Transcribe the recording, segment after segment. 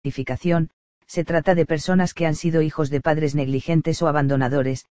identificación, se trata de personas que han sido hijos de padres negligentes o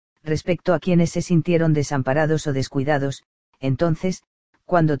abandonadores, respecto a quienes se sintieron desamparados o descuidados. Entonces,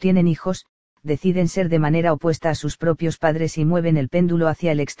 cuando tienen hijos, deciden ser de manera opuesta a sus propios padres y mueven el péndulo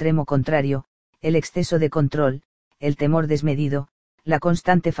hacia el extremo contrario, el exceso de control, el temor desmedido, la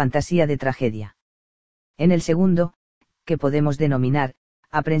constante fantasía de tragedia. En el segundo, que podemos denominar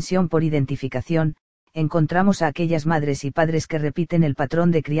aprensión por identificación, encontramos a aquellas madres y padres que repiten el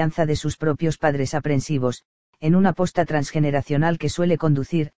patrón de crianza de sus propios padres aprensivos, en una posta transgeneracional que suele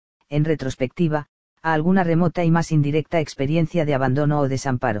conducir, en retrospectiva, a alguna remota y más indirecta experiencia de abandono o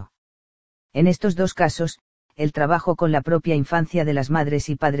desamparo. En estos dos casos, el trabajo con la propia infancia de las madres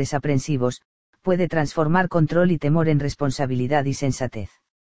y padres aprensivos, puede transformar control y temor en responsabilidad y sensatez.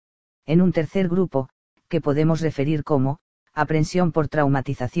 En un tercer grupo, que podemos referir como aprensión por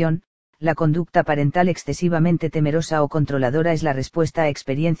traumatización, la conducta parental excesivamente temerosa o controladora es la respuesta a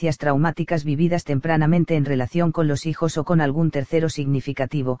experiencias traumáticas vividas tempranamente en relación con los hijos o con algún tercero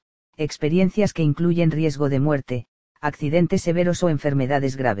significativo, experiencias que incluyen riesgo de muerte, accidentes severos o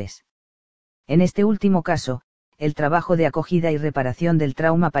enfermedades graves. En este último caso, el trabajo de acogida y reparación del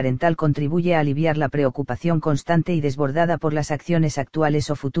trauma parental contribuye a aliviar la preocupación constante y desbordada por las acciones actuales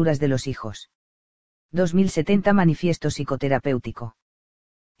o futuras de los hijos. 2070 Manifiesto psicoterapéutico.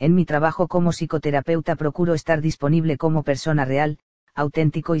 En mi trabajo como psicoterapeuta procuro estar disponible como persona real,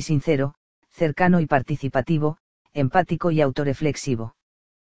 auténtico y sincero, cercano y participativo, empático y autorreflexivo.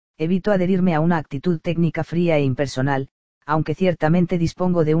 Evito adherirme a una actitud técnica fría e impersonal, aunque ciertamente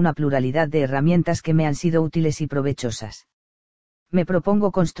dispongo de una pluralidad de herramientas que me han sido útiles y provechosas. Me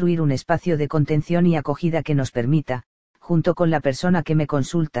propongo construir un espacio de contención y acogida que nos permita, junto con la persona que me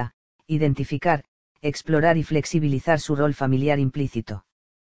consulta, identificar, explorar y flexibilizar su rol familiar implícito.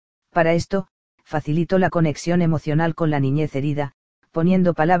 Para esto, facilito la conexión emocional con la niñez herida,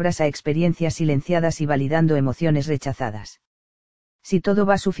 poniendo palabras a experiencias silenciadas y validando emociones rechazadas. Si todo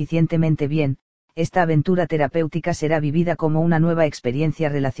va suficientemente bien, esta aventura terapéutica será vivida como una nueva experiencia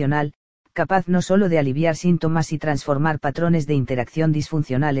relacional, capaz no solo de aliviar síntomas y transformar patrones de interacción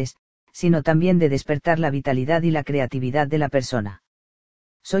disfuncionales, sino también de despertar la vitalidad y la creatividad de la persona.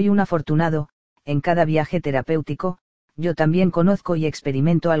 Soy un afortunado, en cada viaje terapéutico, yo también conozco y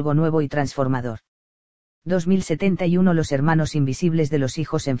experimento algo nuevo y transformador. 2071 Los hermanos invisibles de los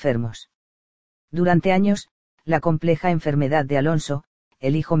hijos enfermos. Durante años, la compleja enfermedad de Alonso,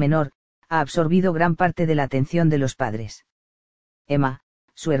 el hijo menor, ha absorbido gran parte de la atención de los padres. Emma,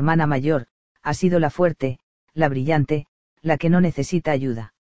 su hermana mayor, ha sido la fuerte, la brillante, la que no necesita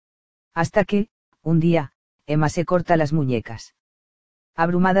ayuda. Hasta que, un día, Emma se corta las muñecas.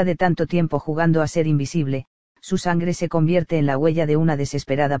 Abrumada de tanto tiempo jugando a ser invisible, su sangre se convierte en la huella de una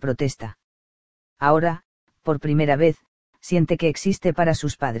desesperada protesta. Ahora, por primera vez, siente que existe para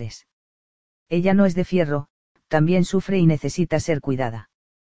sus padres. Ella no es de fierro, también sufre y necesita ser cuidada.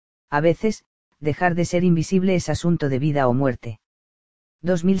 A veces, dejar de ser invisible es asunto de vida o muerte.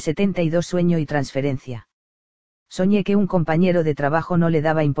 2072 Sueño y transferencia. Soñé que un compañero de trabajo no le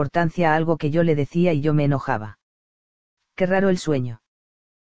daba importancia a algo que yo le decía y yo me enojaba. Qué raro el sueño.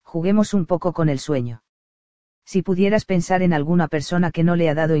 Juguemos un poco con el sueño. Si pudieras pensar en alguna persona que no le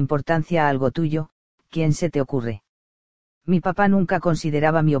ha dado importancia a algo tuyo, ¿quién se te ocurre? Mi papá nunca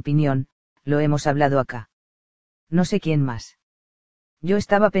consideraba mi opinión, lo hemos hablado acá. No sé quién más. Yo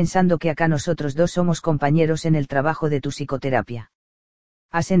estaba pensando que acá nosotros dos somos compañeros en el trabajo de tu psicoterapia.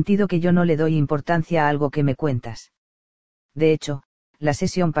 ¿Has sentido que yo no le doy importancia a algo que me cuentas? De hecho, la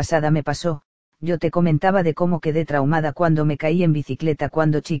sesión pasada me pasó, yo te comentaba de cómo quedé traumada cuando me caí en bicicleta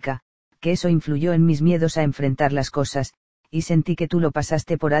cuando chica, que eso influyó en mis miedos a enfrentar las cosas, y sentí que tú lo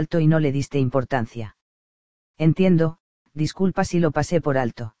pasaste por alto y no le diste importancia. Entiendo, disculpa si lo pasé por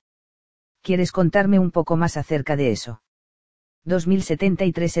alto. ¿Quieres contarme un poco más acerca de eso?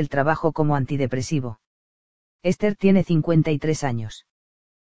 2073 El trabajo como antidepresivo. Esther tiene 53 años.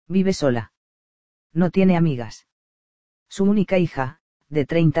 Vive sola. No tiene amigas. Su única hija, de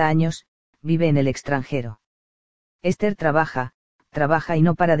 30 años, vive en el extranjero. Esther trabaja y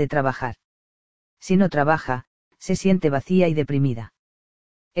no para de trabajar. Si no trabaja, se siente vacía y deprimida.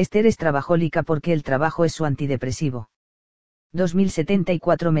 Esther es trabajólica porque el trabajo es su antidepresivo.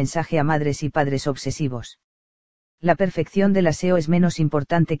 2074 Mensaje a madres y padres obsesivos. La perfección del aseo es menos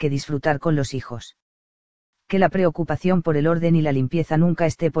importante que disfrutar con los hijos. Que la preocupación por el orden y la limpieza nunca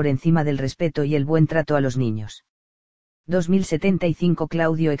esté por encima del respeto y el buen trato a los niños. 2075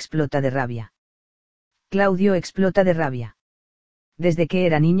 Claudio explota de rabia. Claudio explota de rabia. Desde que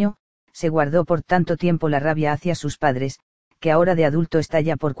era niño, se guardó por tanto tiempo la rabia hacia sus padres, que ahora de adulto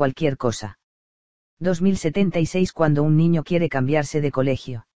estalla por cualquier cosa. 2076 Cuando un niño quiere cambiarse de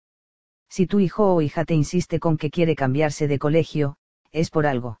colegio. Si tu hijo o hija te insiste con que quiere cambiarse de colegio, es por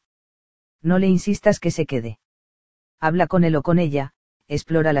algo. No le insistas que se quede. Habla con él o con ella,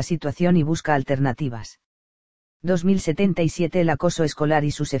 explora la situación y busca alternativas. 2077 El acoso escolar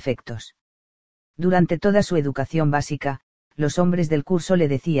y sus efectos. Durante toda su educación básica, los hombres del curso le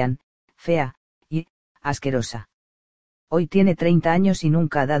decían, fea, y, asquerosa. Hoy tiene 30 años y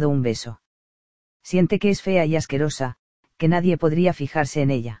nunca ha dado un beso. Siente que es fea y asquerosa, que nadie podría fijarse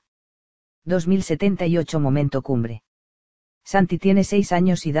en ella. 2078 Momento cumbre. Santi tiene 6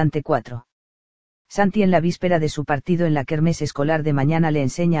 años y Dante 4. Santi en la víspera de su partido en la kermés escolar de mañana le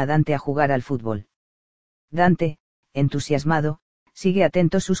enseña a Dante a jugar al fútbol. Dante, entusiasmado, sigue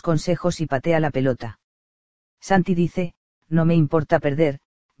atento sus consejos y patea la pelota. Santi dice, no me importa perder,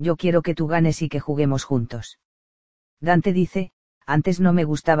 yo quiero que tú ganes y que juguemos juntos. Dante dice, antes no me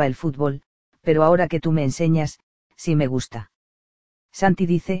gustaba el fútbol, pero ahora que tú me enseñas, sí me gusta. Santi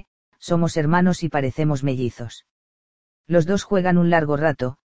dice, somos hermanos y parecemos mellizos. Los dos juegan un largo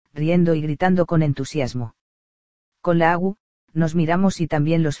rato, riendo y gritando con entusiasmo. Con la Agu, nos miramos y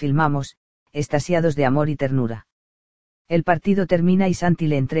también los filmamos, extasiados de amor y ternura. El partido termina y Santi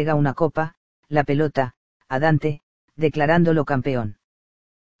le entrega una copa, la pelota, a Dante, declarándolo campeón.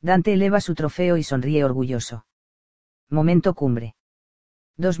 Dante eleva su trofeo y sonríe orgulloso. Momento cumbre.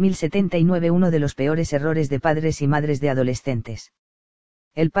 2079 Uno de los peores errores de padres y madres de adolescentes.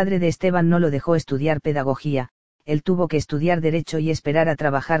 El padre de Esteban no lo dejó estudiar pedagogía, él tuvo que estudiar derecho y esperar a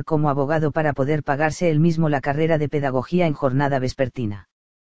trabajar como abogado para poder pagarse él mismo la carrera de pedagogía en jornada vespertina.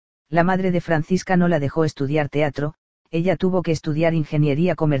 La madre de Francisca no la dejó estudiar teatro, ella tuvo que estudiar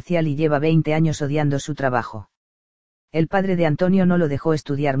ingeniería comercial y lleva 20 años odiando su trabajo. El padre de Antonio no lo dejó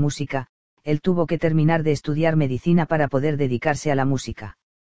estudiar música, él tuvo que terminar de estudiar medicina para poder dedicarse a la música.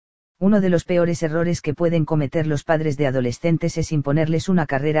 Uno de los peores errores que pueden cometer los padres de adolescentes es imponerles una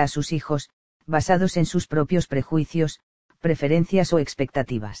carrera a sus hijos, basados en sus propios prejuicios, preferencias o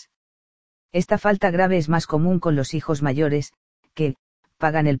expectativas. Esta falta grave es más común con los hijos mayores, que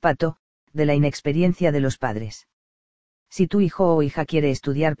pagan el pato de la inexperiencia de los padres. Si tu hijo o hija quiere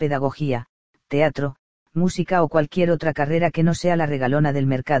estudiar pedagogía, teatro, música o cualquier otra carrera que no sea la regalona del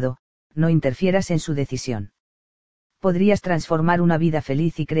mercado, no interfieras en su decisión. Podrías transformar una vida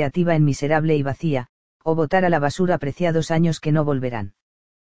feliz y creativa en miserable y vacía, o botar a la basura preciados años que no volverán.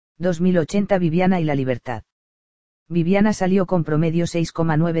 2080 Viviana y la libertad. Viviana salió con promedio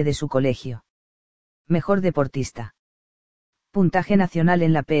 6,9 de su colegio. Mejor deportista. Puntaje nacional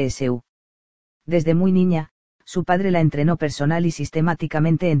en la PSU. Desde muy niña, su padre la entrenó personal y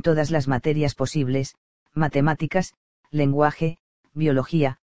sistemáticamente en todas las materias posibles, matemáticas, lenguaje,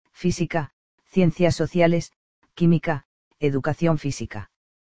 biología, física, ciencias sociales, química, educación física.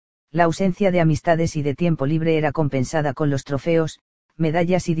 La ausencia de amistades y de tiempo libre era compensada con los trofeos,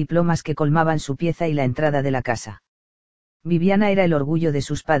 medallas y diplomas que colmaban su pieza y la entrada de la casa. Viviana era el orgullo de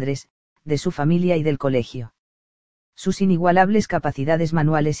sus padres, de su familia y del colegio. Sus inigualables capacidades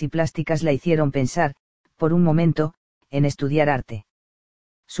manuales y plásticas la hicieron pensar, por un momento, en estudiar arte.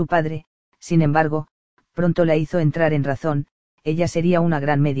 Su padre, sin embargo, pronto la hizo entrar en razón, ella sería una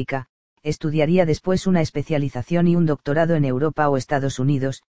gran médica, estudiaría después una especialización y un doctorado en Europa o Estados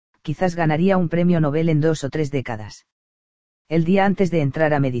Unidos, quizás ganaría un premio Nobel en 2 o 3 décadas. El día antes de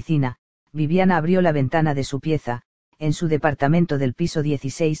entrar a medicina, Viviana abrió la ventana de su pieza, en su departamento del piso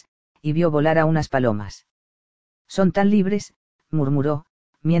 16, y vio volar a unas palomas. Son tan libres, murmuró,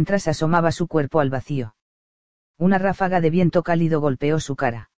 mientras asomaba su cuerpo al vacío. Una ráfaga de viento cálido golpeó su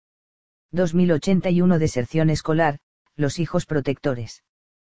cara. 2081 Deserción escolar, los hijos protectores.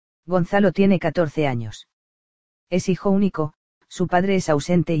 Gonzalo tiene 14 años. Es hijo único, su padre es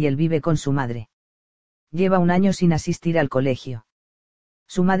ausente y él vive con su madre. Lleva un año sin asistir al colegio.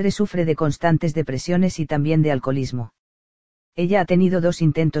 Su madre sufre de constantes depresiones y también de alcoholismo. Ella ha tenido 2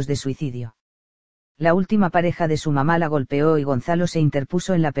 intentos de suicidio. La última pareja de su mamá la golpeó y Gonzalo se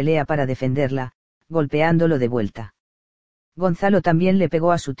interpuso en la pelea para defenderla, golpeándolo de vuelta. Gonzalo también le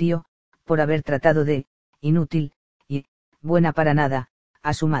pegó a su tío, por haber tratado de inútil y buena para nada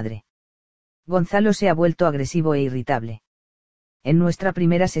a su madre. Gonzalo se ha vuelto agresivo e irritable. En nuestra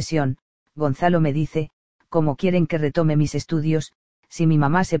primera sesión, Gonzalo me dice, ¿cómo quieren que retome mis estudios, si mi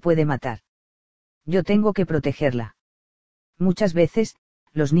mamá se puede matar? Yo tengo que protegerla. Muchas veces,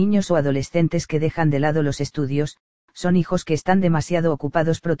 los niños o adolescentes que dejan de lado los estudios, son hijos que están demasiado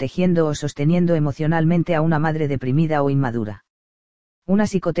ocupados protegiendo o sosteniendo emocionalmente a una madre deprimida o inmadura. Una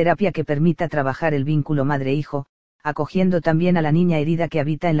psicoterapia que permita trabajar el vínculo madre-hijo, acogiendo también a la niña herida que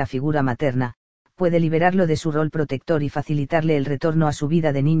habita en la figura materna, puede liberarlo de su rol protector y facilitarle el retorno a su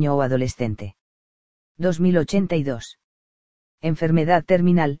vida de niño o adolescente. 2082. Enfermedad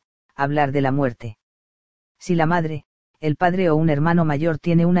terminal, hablar de la muerte. Si la madre, el padre o un hermano mayor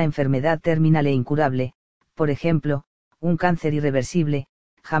tiene una enfermedad terminal e incurable, por ejemplo, un cáncer irreversible,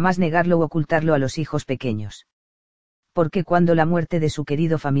 jamás negarlo o ocultarlo a los hijos pequeños. Porque cuando la muerte de su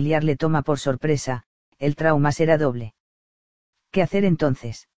querido familiar le toma por sorpresa, el trauma será doble. ¿Qué hacer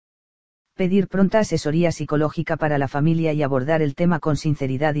entonces? Pedir pronta asesoría psicológica para la familia y abordar el tema con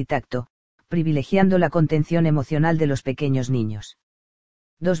sinceridad y tacto, privilegiando la contención emocional de los pequeños niños.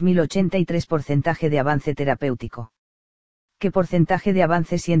 2083% de avance terapéutico. ¿Qué porcentaje de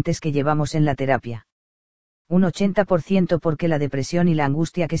avance sientes que llevamos en la terapia? Un 80% porque la depresión y la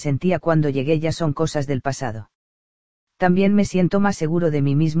angustia que sentía cuando llegué ya son cosas del pasado. También me siento más seguro de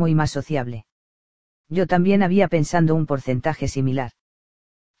mí mismo y más sociable. Yo también había pensado un porcentaje similar.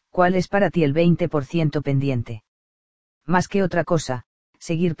 ¿Cuál es para ti el 20% pendiente? Más que otra cosa,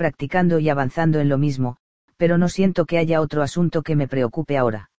 seguir practicando y avanzando en lo mismo, pero no siento que haya otro asunto que me preocupe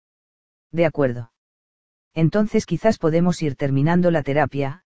ahora. De acuerdo. Entonces quizás podemos ir terminando la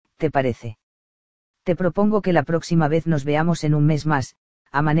terapia, ¿te parece? Te propongo que la próxima vez nos veamos en un mes más,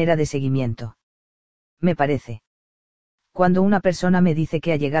 a manera de seguimiento. Me parece. Cuando una persona me dice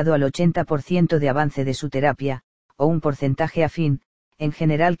que ha llegado al 80% de avance de su terapia, o un porcentaje afín, en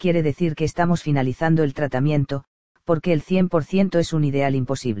general quiere decir que estamos finalizando el tratamiento, porque el 100% es un ideal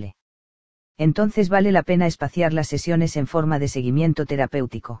imposible. Entonces vale la pena espaciar las sesiones en forma de seguimiento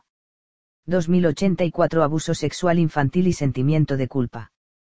terapéutico. 2084 Abuso sexual infantil y sentimiento de culpa.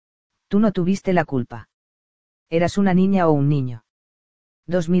 Tú no tuviste la culpa. Eras una niña o un niño.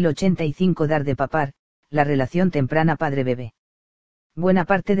 2085 Dar de papar, la relación temprana padre-bebé. Buena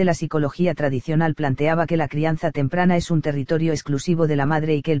parte de la psicología tradicional planteaba que la crianza temprana es un territorio exclusivo de la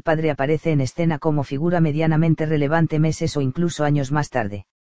madre y que el padre aparece en escena como figura medianamente relevante meses o incluso años más tarde.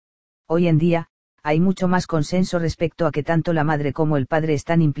 Hoy en día, hay mucho más consenso respecto a que tanto la madre como el padre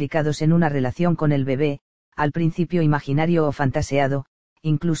están implicados en una relación con el bebé, al principio imaginario o fantaseado,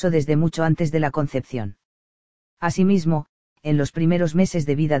 incluso desde mucho antes de la concepción. Asimismo, en los primeros meses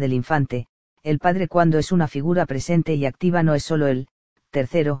de vida del infante, el padre cuando es una figura presente y activa no es solo el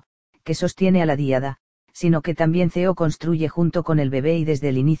tercero, que sostiene a la díada, sino que también construye junto con el bebé y desde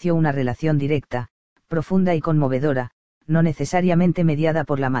el inicio una relación directa, profunda y conmovedora, no necesariamente mediada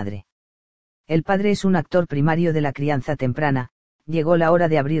por la madre. El padre es un actor primario de la crianza temprana, llegó la hora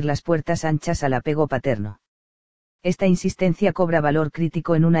de abrir las puertas anchas al apego paterno. Esta insistencia cobra valor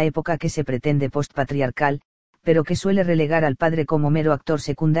crítico en una época que se pretende postpatriarcal, pero que suele relegar al padre como mero actor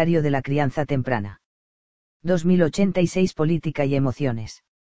secundario de la crianza temprana. 2086 Política y emociones.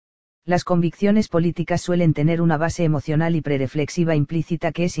 Las convicciones políticas suelen tener una base emocional y prereflexiva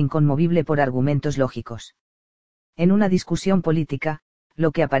implícita que es inconmovible por argumentos lógicos. En una discusión política,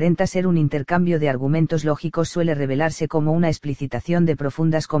 lo que aparenta ser un intercambio de argumentos lógicos suele revelarse como una explicitación de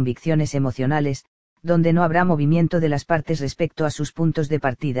profundas convicciones emocionales, donde no habrá movimiento de las partes respecto a sus puntos de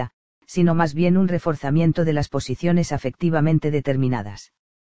partida, sino más bien un reforzamiento de las posiciones afectivamente determinadas.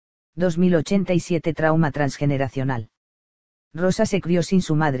 2087 Trauma transgeneracional. Rosa se crió sin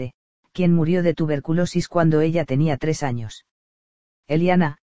su madre, quien murió de tuberculosis cuando ella tenía 3 años.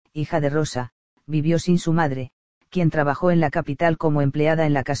 Eliana, hija de Rosa, vivió sin su madre, quien trabajó en la capital como empleada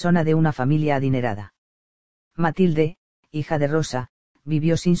en la casona de una familia adinerada. Matilde, hija de Rosa,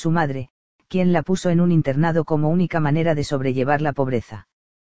 vivió sin su madre, quien la puso en un internado como única manera de sobrellevar la pobreza.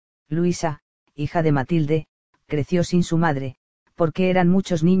 Luisa, hija de Matilde, creció sin su madre, porque eran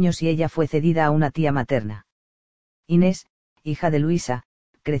muchos niños y ella fue cedida a una tía materna. Inés, hija de Luisa,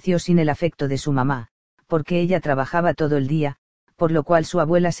 creció sin el afecto de su mamá, porque ella trabajaba todo el día, por lo cual su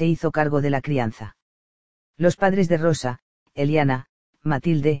abuela se hizo cargo de la crianza. Los padres de Rosa, Eliana,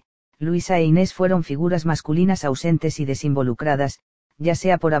 Matilde, Luisa e Inés fueron figuras masculinas ausentes y desinvolucradas, ya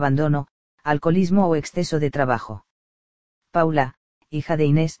sea por abandono, alcoholismo o exceso de trabajo. Paula, hija de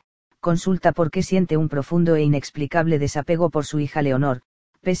Inés, consulta por qué siente un profundo e inexplicable desapego por su hija Leonor,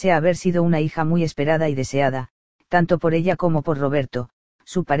 pese a haber sido una hija muy esperada y deseada, tanto por ella como por Roberto,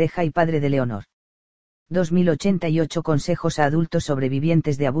 su pareja y padre de Leonor. 2088 Consejos a adultos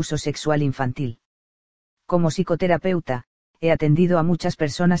sobrevivientes de abuso sexual infantil. Como psicoterapeuta, he atendido a muchas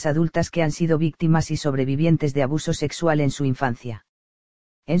personas adultas que han sido víctimas y sobrevivientes de abuso sexual en su infancia.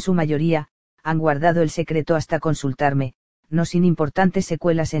 En su mayoría, han guardado el secreto hasta consultarme, no sin importantes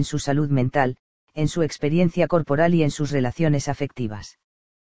secuelas en su salud mental, en su experiencia corporal y en sus relaciones afectivas.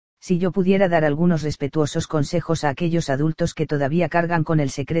 Si yo pudiera dar algunos respetuosos consejos a aquellos adultos que todavía cargan con el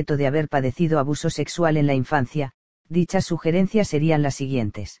secreto de haber padecido abuso sexual en la infancia, dichas sugerencias serían las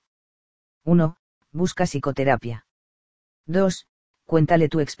siguientes. 1. Busca psicoterapia. 2. Cuéntale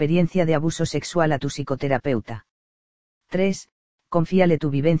tu experiencia de abuso sexual a tu psicoterapeuta. 3. Confíale tu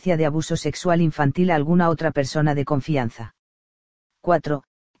vivencia de abuso sexual infantil a alguna otra persona de confianza. 4.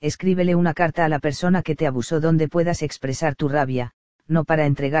 Escríbele una carta a la persona que te abusó donde puedas expresar tu rabia, no para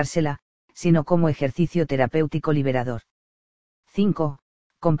entregársela, sino como ejercicio terapéutico liberador. 5.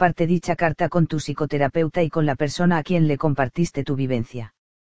 Comparte dicha carta con tu psicoterapeuta y con la persona a quien le compartiste tu vivencia.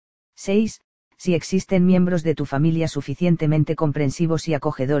 6. Si existen miembros de tu familia suficientemente comprensivos y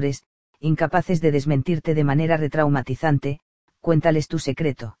acogedores, incapaces de desmentirte de manera retraumatizante, cuéntales tu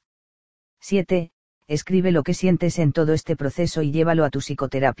secreto. 7. Escribe lo que sientes en todo este proceso y llévalo a tu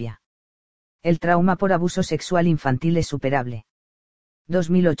psicoterapia. El trauma por abuso sexual infantil es superable.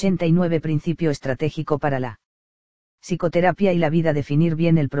 2089 Principio estratégico para la psicoterapia y la vida. Definir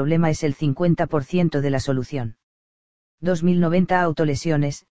bien el problema es el 50% de la solución. 2090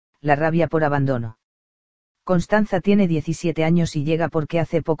 Autolesiones, la rabia por abandono. Constanza tiene 17 años y llega porque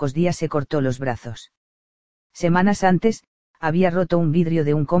hace pocos días se cortó los brazos. Semanas antes, había roto un vidrio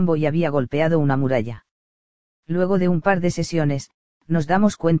de un combo y había golpeado una muralla. Luego de un par de sesiones, nos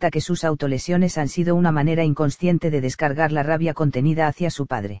damos cuenta que sus autolesiones han sido una manera inconsciente de descargar la rabia contenida hacia su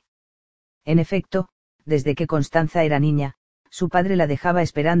padre. En efecto, desde que Constanza era niña, su padre la dejaba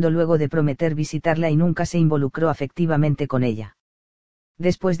esperando luego de prometer visitarla y nunca se involucró afectivamente con ella.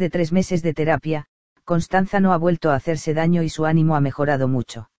 Después de 3 meses de terapia, Constanza no ha vuelto a hacerse daño y su ánimo ha mejorado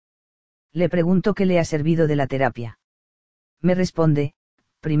mucho. Le pregunto qué le ha servido de la terapia. Me responde,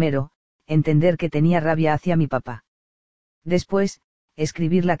 primero, entender que tenía rabia hacia mi papá. Después,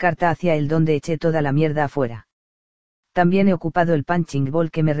 escribir la carta hacia él donde eché toda la mierda afuera. También he ocupado el punching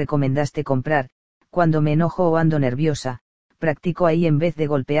ball que me recomendaste comprar, cuando me enojo o ando nerviosa, practico ahí en vez de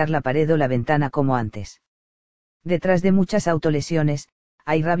golpear la pared o la ventana como antes. Detrás de muchas autolesiones,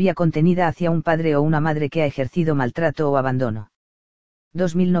 hay rabia contenida hacia un padre o una madre que ha ejercido maltrato o abandono.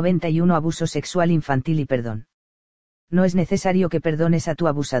 2091 Abuso sexual infantil y perdón. No es necesario que perdones a tu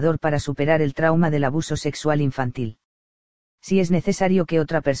abusador para superar el trauma del abuso sexual infantil. Si es necesario que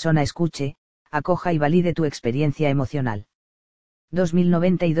otra persona escuche, acoja y valide tu experiencia emocional.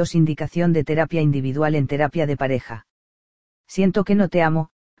 2092 Indicación de terapia individual en terapia de pareja. Siento que no te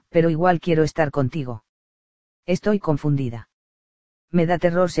amo, pero igual quiero estar contigo. Estoy confundida. Me da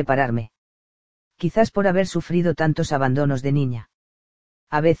terror separarme. Quizás por haber sufrido tantos abandonos de niña.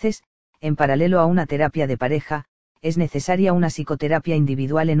 A veces, en paralelo a una terapia de pareja, es necesaria una psicoterapia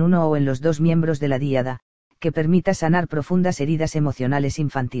individual en uno o en los dos miembros de la díada, que permita sanar profundas heridas emocionales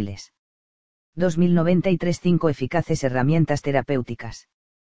infantiles. 2093 5 eficaces herramientas terapéuticas.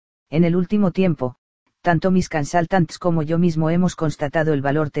 En el último tiempo, tanto mis consultants como yo mismo hemos constatado el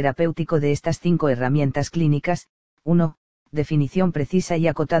valor terapéutico de estas 5 herramientas clínicas. 1. Definición precisa y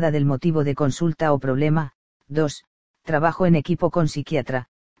acotada del motivo de consulta o problema. 2. Trabajo en equipo con psiquiatra,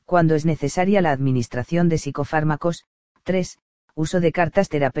 cuando es necesaria la administración de psicofármacos. 3. Uso de cartas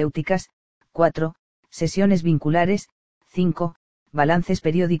terapéuticas. 4. Sesiones vinculares. 5. Balances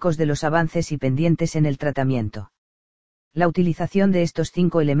periódicos de los avances y pendientes en el tratamiento. La utilización de estos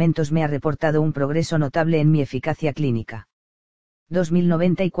 5 elementos me ha reportado un progreso notable en mi eficacia clínica.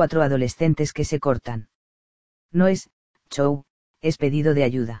 2094 Adolescentes que se cortan. No es show, es pedido de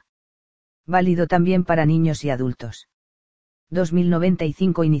ayuda. Válido también para niños y adultos.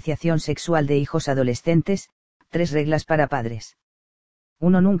 2095 Iniciación sexual de hijos adolescentes. 3 reglas para padres.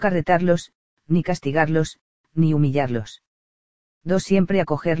 1. Nunca retarlos, ni castigarlos, ni humillarlos. 2. Siempre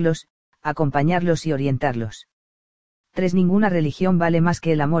acogerlos, acompañarlos y orientarlos. 3. Ninguna religión vale más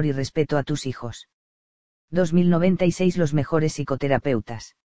que el amor y respeto a tus hijos. 2096 Los mejores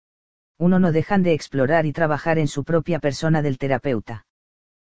psicoterapeutas. 1. No dejan de explorar y trabajar en su propia persona del terapeuta.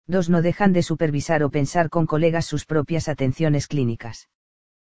 2. No dejan de supervisar o pensar con colegas sus propias atenciones clínicas.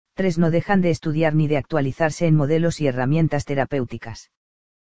 3. No dejan de estudiar ni de actualizarse en modelos y herramientas terapéuticas.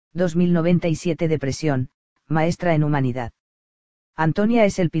 2097 Depresión, maestra en humanidad. Antonia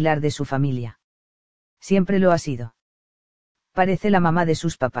es el pilar de su familia. Siempre lo ha sido. Parece la mamá de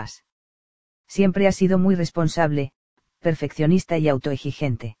sus papás. Siempre ha sido muy responsable, perfeccionista y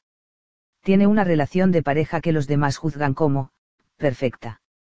autoexigente. Tiene una relación de pareja que los demás juzgan como perfecta.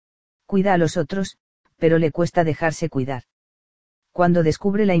 Cuida a los otros, pero le cuesta dejarse cuidar. Cuando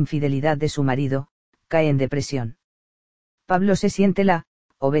descubre la infidelidad de su marido, cae en depresión. Pablo se siente la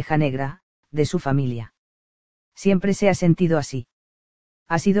oveja negra de su familia. Siempre se ha sentido así.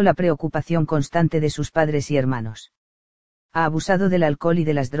 Ha sido la preocupación constante de sus padres y hermanos. Ha abusado del alcohol y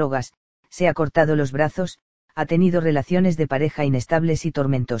de las drogas, se ha cortado los brazos, ha tenido relaciones de pareja inestables y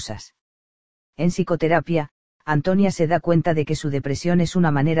tormentosas. En psicoterapia, Antonia se da cuenta de que su depresión es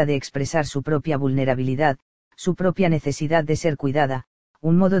una manera de expresar su propia vulnerabilidad, su propia necesidad de ser cuidada,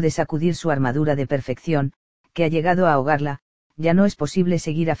 un modo de sacudir su armadura de perfección, que ha llegado a ahogarla, Ya no es posible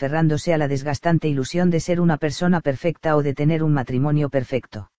seguir aferrándose a la desgastante ilusión de ser una persona perfecta o de tener un matrimonio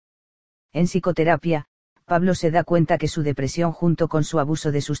perfecto. En psicoterapia, Pablo se da cuenta que su depresión junto con su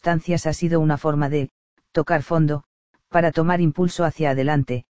abuso de sustancias ha sido una forma de tocar fondo, para tomar impulso hacia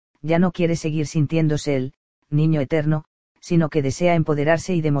adelante. Ya no quiere seguir sintiéndose el niño eterno, sino que desea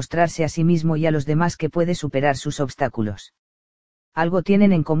empoderarse y demostrarse a sí mismo y a los demás que puede superar sus obstáculos. Algo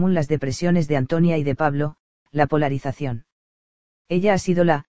tienen en común las depresiones de Antonia y de Pablo, la polarización. Ella ha sido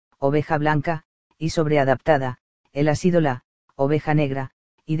la oveja blanca, y sobreadaptada, él ha sido la oveja negra,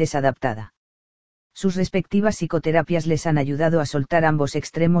 y desadaptada. Sus respectivas psicoterapias les han ayudado a soltar ambos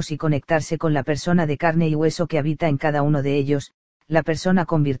extremos y conectarse con la persona de carne y hueso que habita en cada uno de ellos, la persona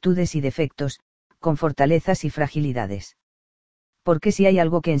con virtudes y defectos, con fortalezas y fragilidades. Porque si hay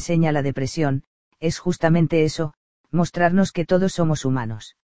algo que enseña la depresión, es justamente eso, mostrarnos que todos somos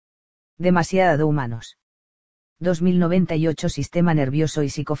humanos. Demasiado humanos. 2098 Sistema nervioso y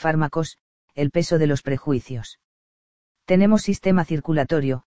psicofármacos, el peso de los prejuicios. Tenemos sistema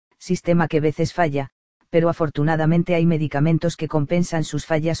circulatorio, sistema que a veces falla, pero afortunadamente hay medicamentos que compensan sus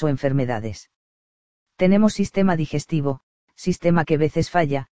fallas o enfermedades. Tenemos sistema digestivo, sistema que a veces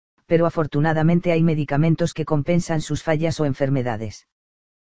falla, pero afortunadamente hay medicamentos que compensan sus fallas o enfermedades.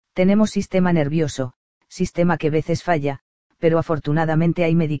 Tenemos sistema nervioso, sistema que a veces falla, pero afortunadamente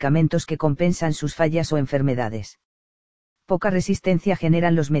hay medicamentos que compensan sus fallas o enfermedades. Poca resistencia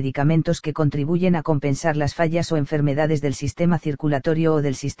generan los medicamentos que contribuyen a compensar las fallas o enfermedades del sistema circulatorio o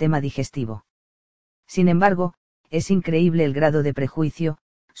del sistema digestivo. Sin embargo, es increíble el grado de prejuicio,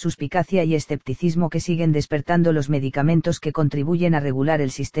 suspicacia y escepticismo que siguen despertando los medicamentos que contribuyen a regular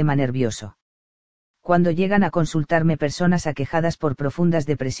el sistema nervioso. Cuando llegan a consultarme personas aquejadas por profundas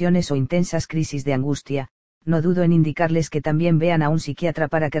depresiones o intensas crisis de angustia, no dudo en indicarles que también vean a un psiquiatra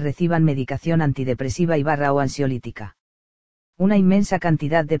para que reciban medicación antidepresiva o ansiolítica. Una inmensa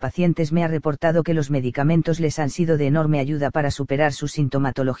cantidad de pacientes me ha reportado que los medicamentos les han sido de enorme ayuda para superar sus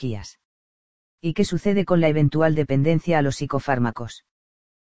sintomatologías. ¿Y qué sucede con la eventual dependencia a los psicofármacos?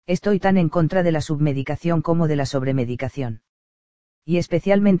 Estoy tan en contra de la submedicación como de la sobremedicación. Y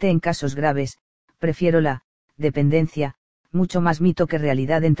especialmente en casos graves, prefiero la dependencia, mucho más mito que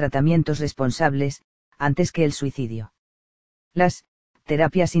realidad en tratamientos responsables, antes que el suicidio. Las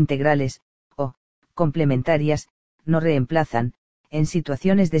terapias integrales, o complementarias, no reemplazan, en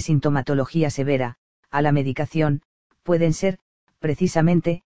situaciones de sintomatología severa, a la medicación, pueden ser,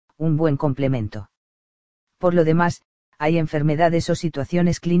 precisamente, un buen complemento. Por lo demás, hay enfermedades o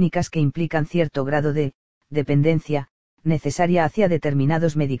situaciones clínicas que implican cierto grado de dependencia, necesaria hacia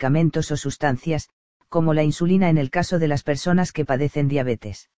determinados medicamentos o sustancias, como la insulina en el caso de las personas que padecen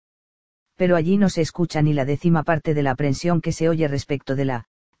diabetes. Pero allí no se escucha ni la décima parte de la aprensión que se oye respecto de la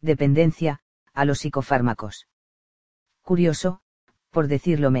dependencia a los psicofármacos. Curioso, por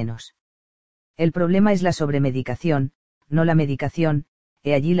decirlo menos. El problema es la sobremedicación, no la medicación,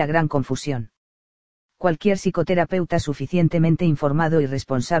 he allí la gran confusión. Cualquier psicoterapeuta suficientemente informado y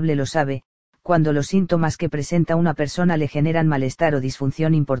responsable lo sabe, cuando los síntomas que presenta una persona le generan malestar o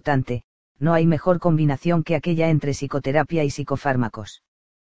disfunción importante, no hay mejor combinación que aquella entre psicoterapia y psicofármacos.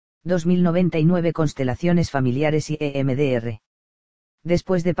 2099 Constelaciones familiares y EMDR.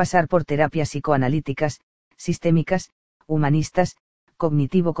 Después de pasar por terapias psicoanalíticas, sistémicas, humanistas,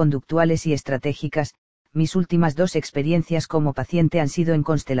 cognitivo-conductuales y estratégicas, mis últimas dos experiencias como paciente han sido en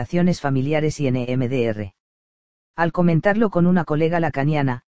constelaciones familiares y en EMDR. Al comentarlo con una colega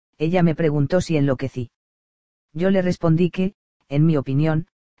lacaniana, ella me preguntó si enloquecí. Yo le respondí que, en mi opinión,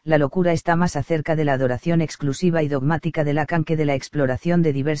 la locura está más acerca de la adoración exclusiva y dogmática de Lacan que de la exploración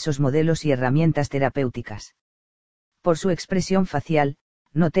de diversos modelos y herramientas terapéuticas. Por su expresión facial,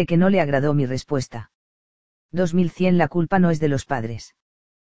 noté que no le agradó mi respuesta. 2100 La culpa no es de los padres.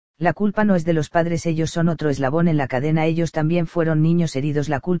 La culpa no es de los padres, ellos son otro eslabón en la cadena, ellos también fueron niños heridos,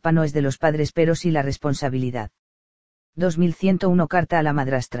 la culpa no es de los padres pero sí la responsabilidad. 2101 Carta a la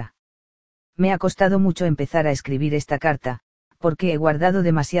madrastra. Me ha costado mucho empezar a escribir esta carta, porque he guardado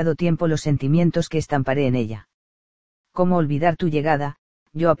demasiado tiempo los sentimientos que estamparé en ella. ¿Cómo olvidar tu llegada?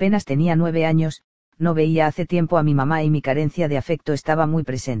 Yo apenas tenía 9 años, no veía hace tiempo a mi mamá y mi carencia de afecto estaba muy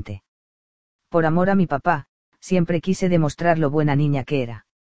presente. Por amor a mi papá, siempre quise demostrar lo buena niña que era.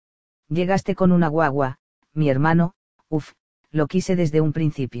 Llegaste con una guagua, mi hermano, lo quise desde un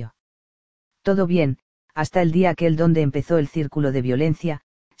principio. Todo bien, hasta el día aquel donde empezó el círculo de violencia,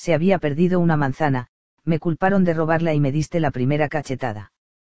 se había perdido una manzana, me culparon de robarla y me diste la primera cachetada.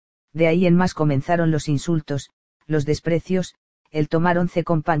 De ahí en más comenzaron los insultos, los desprecios, el tomar 11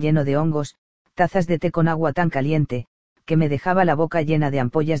 con pan lleno de hongos, tazas de té con agua tan caliente, que me dejaba la boca llena de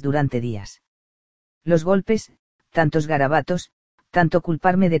ampollas durante días. Los golpes, tantos garabatos, tanto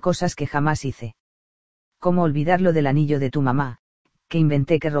culparme de cosas que jamás hice. ¿Cómo olvidar lo del anillo de tu mamá, que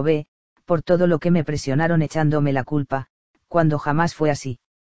inventé que robé, por todo lo que me presionaron echándome la culpa, cuando jamás fue así?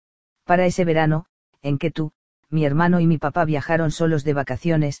 Para ese verano, en que tú, mi hermano y mi papá viajaron solos de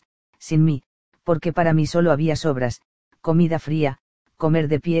vacaciones, sin mí, porque para mí solo había sobras, comida fría, comer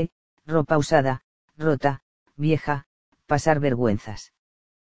de pie, ropa usada, rota, vieja, pasar vergüenzas.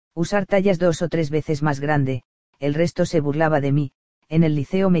 Usar tallas 2 o 3 veces más grande, el resto se burlaba de mí, en el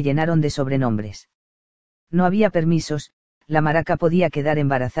liceo me llenaron de sobrenombres. No había permisos, la maraca podía quedar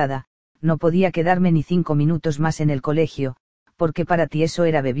embarazada, no podía quedarme ni 5 minutos más en el colegio, porque para ti eso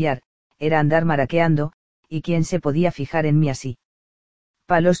era bebiar, era andar maraqueando, y quién se podía fijar en mí así.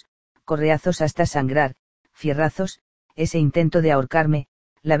 Palos, correazos hasta sangrar, fierrazos, ese intento de ahorcarme,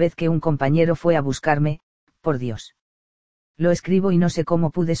 la vez que un compañero fue a buscarme, por Dios. Lo escribo y no sé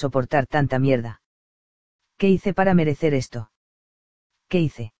cómo pude soportar tanta mierda. ¿Qué hice para merecer esto? ¿Qué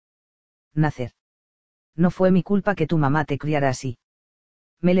hice? Nacer. No fue mi culpa que tu mamá te criara así.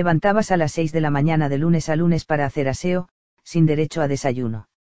 Me levantabas a las 6 de la mañana de lunes a lunes para hacer aseo, sin derecho a desayuno.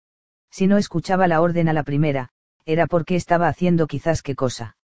 Si no escuchaba la orden a la primera, era porque estaba haciendo quizás qué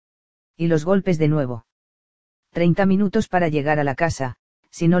cosa. Y los golpes de nuevo. 30 minutos para llegar a la casa,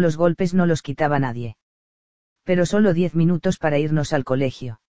 si no los golpes no los quitaba nadie. Pero solo 10 minutos para irnos al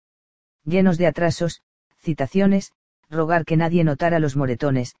colegio. Llenos de atrasos, citaciones, rogar que nadie notara los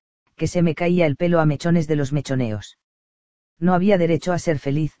moretones, que se me caía el pelo a mechones de los mechoneos. No había derecho a ser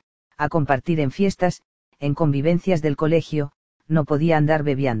feliz, a compartir en fiestas, en convivencias del colegio, no podía andar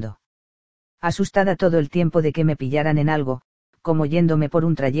bebiando. Asustada todo el tiempo de que me pillaran en algo, como yéndome por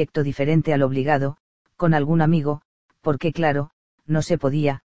un trayecto diferente al obligado, con algún amigo, porque claro, no se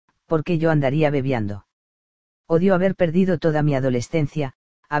podía, porque yo andaría bebiendo. Odio haber perdido toda mi adolescencia,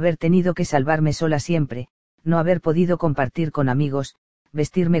 haber tenido que salvarme sola siempre, no haber podido compartir con amigos,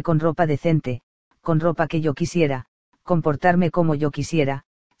 vestirme con ropa decente, con ropa que yo quisiera, comportarme como yo quisiera,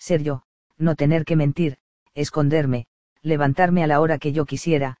 ser yo, no tener que mentir, esconderme, levantarme a la hora que yo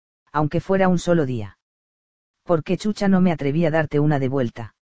quisiera, aunque fuera un solo día. ¿Por qué chucha no me atreví a darte una de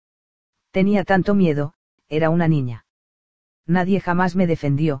vuelta? Tenía tanto miedo, era una niña. Nadie jamás me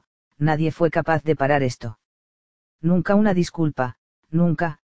defendió, nadie fue capaz de parar esto. Nunca una disculpa,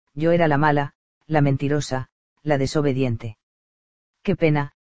 nunca, yo era la mala, la mentirosa, la desobediente. Qué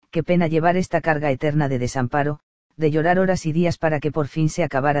pena llevar esta carga eterna de desamparo, de llorar horas y días para que por fin se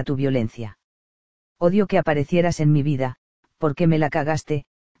acabara tu violencia. Odio que aparecieras en mi vida, porque me la cagaste,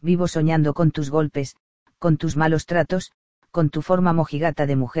 vivo soñando con tus golpes, con tus malos tratos, con tu forma mojigata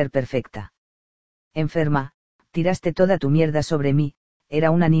de mujer perfecta. Enferma, tiraste toda tu mierda sobre mí, era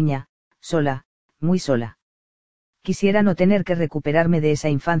una niña, sola, muy sola. Quisiera no tener que recuperarme de esa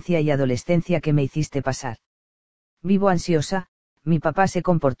infancia y adolescencia que me hiciste pasar. Vivo ansiosa, mi papá se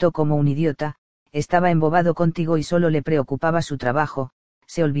comportó como un idiota, estaba embobado contigo y solo le preocupaba su trabajo,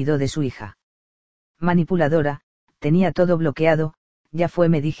 se olvidó de su hija. Manipuladora, tenía todo bloqueado, ya fue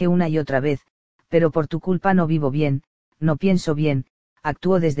me dije una y otra vez, pero por tu culpa no vivo bien, no pienso bien,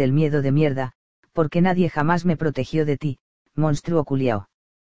 actúo desde el miedo de mierda, porque nadie jamás me protegió de ti, monstruo culiao.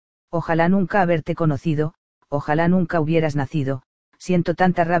 Ojalá nunca haberte conocido, ojalá nunca hubieras nacido, siento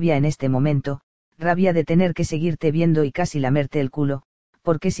tanta rabia en este momento, rabia de tener que seguirte viendo y casi lamerte el culo,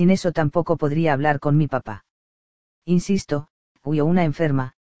 porque sin eso tampoco podría hablar con mi papá. Insisto, huyo una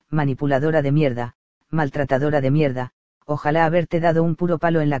enferma, manipuladora de mierda, maltratadora de mierda, ojalá haberte dado un puro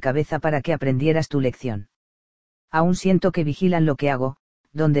palo en la cabeza para que aprendieras tu lección. Aún siento que vigilan lo que hago,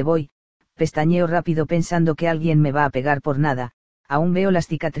 dónde voy, pestañeo rápido pensando que alguien me va a pegar por nada, aún veo las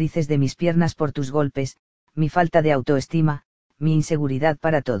cicatrices de mis piernas por tus golpes, mi falta de autoestima, mi inseguridad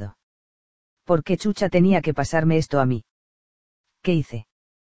para todo. ¿Por qué chucha tenía que pasarme esto a mí? ¿Qué hice?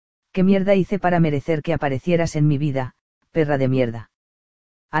 ¿Qué mierda hice para merecer que aparecieras en mi vida, perra de mierda?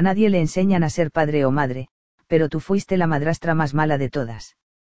 A nadie le enseñan a ser padre o madre, pero tú fuiste la madrastra más mala de todas.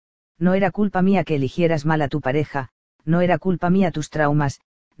 No era culpa mía que eligieras mal a tu pareja, no era culpa mía tus traumas,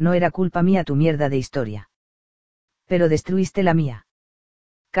 no era culpa mía tu mierda de historia. Pero destruiste la mía.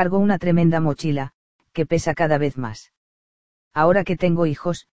 Cargo una tremenda mochila, que pesa cada vez más. Ahora que tengo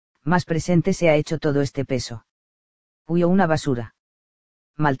hijos, más presente se ha hecho todo este peso. Huyo una basura.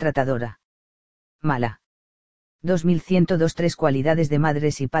 Maltratadora. Mala. 2102 3 cualidades de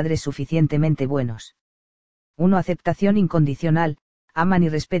madres y padres suficientemente buenos. 1. Aceptación incondicional, aman y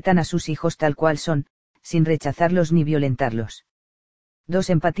respetan a sus hijos tal cual son, sin rechazarlos ni violentarlos. 2.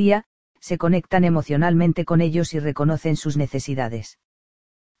 Empatía, se conectan emocionalmente con ellos y reconocen sus necesidades.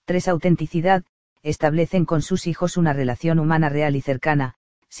 3. Autenticidad, establecen con sus hijos una relación humana real y cercana,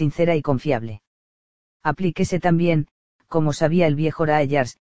 sincera y confiable. Aplíquese también, como sabía el viejo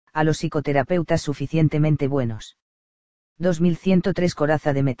Rayers, a los psicoterapeutas suficientemente buenos. 2103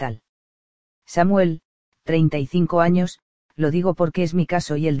 Coraza de metal. Samuel, 35 años, lo digo porque es mi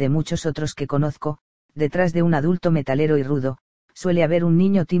caso y el de muchos otros que conozco, detrás de un adulto metalero y rudo, suele haber un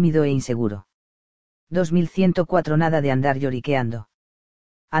niño tímido e inseguro. 2104 Nada de andar lloriqueando.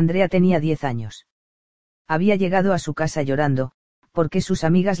 Andrea tenía 10 años. Había llegado a su casa llorando, porque sus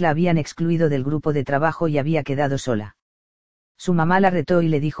amigas la habían excluido del grupo de trabajo y había quedado sola. Su mamá la retó y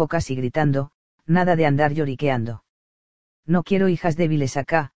le dijo casi gritando, nada de andar lloriqueando. No quiero hijas débiles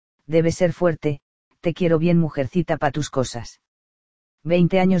acá, debes ser fuerte, te quiero bien mujercita pa' tus cosas.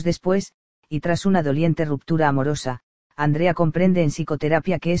 20 años después, y tras una doliente ruptura amorosa, Andrea comprende en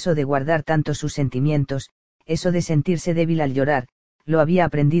psicoterapia que eso de guardar tanto sus sentimientos, eso de sentirse débil al llorar, lo había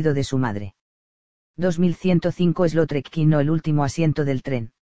aprendido de su madre. 2105 Slotrekino, el último asiento del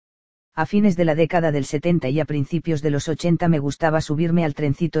tren. A fines de la década del 70 y a principios de los 80 me gustaba subirme al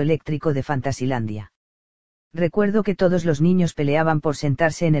trencito eléctrico de Fantasilandia. Recuerdo que todos los niños peleaban por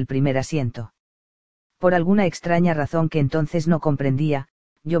sentarse en el primer asiento. Por alguna extraña razón que entonces no comprendía,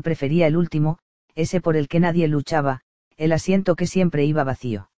 yo prefería el último, ese por el que nadie luchaba, el asiento que siempre iba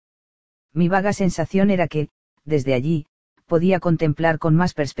vacío. Mi vaga sensación era que, desde allí, podía contemplar con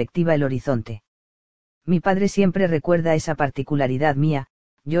más perspectiva el horizonte. Mi padre siempre recuerda esa particularidad mía,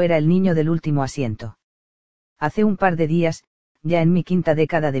 yo era el niño del último asiento. Hace un par de días, ya en mi quinta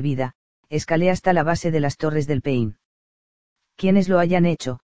década de vida, escalé hasta la base de las Torres del Paine. Quienes lo hayan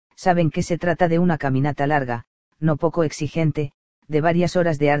hecho, saben que se trata de una caminata larga, no poco exigente, de varias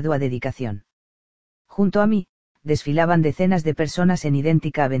horas de ardua dedicación. Junto a mí, desfilaban decenas de personas en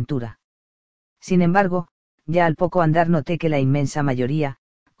idéntica aventura. Sin embargo, ya al poco andar noté que la inmensa mayoría,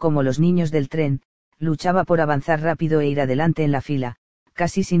 como los niños del tren, luchaba por avanzar rápido e ir adelante en la fila,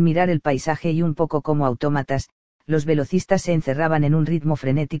 casi sin mirar el paisaje y un poco como autómatas, los velocistas se encerraban en un ritmo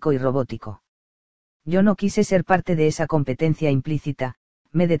frenético y robótico. Yo no quise ser parte de esa competencia implícita,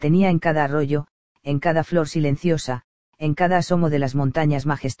 me detenía en cada arroyo, en cada flor silenciosa, en cada asomo de las montañas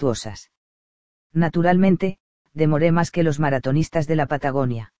majestuosas. Naturalmente, demoré más que los maratonistas de la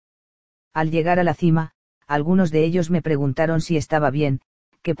Patagonia. Al llegar a la cima, algunos de ellos me preguntaron si estaba bien,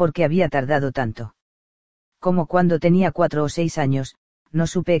 que por qué había tardado tanto. Como cuando tenía 4 o 6 años, no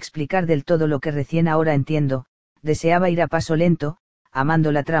supe explicar del todo lo que recién ahora entiendo, deseaba ir a paso lento,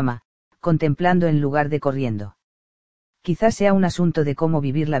 amando la trama, contemplando en lugar de corriendo. Quizás sea un asunto de cómo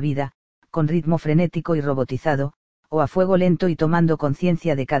vivir la vida, con ritmo frenético y robotizado, o a fuego lento y tomando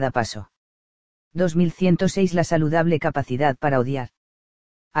conciencia de cada paso. 2106 La saludable capacidad para odiar.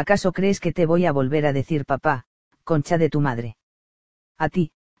 ¿Acaso crees que te voy a volver a decir papá, concha de tu madre? A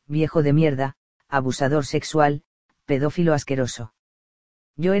ti, viejo de mierda, abusador sexual, pedófilo asqueroso.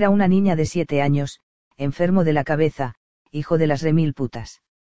 Yo era una niña de 7 años, enfermo de la cabeza, hijo de las remil putas.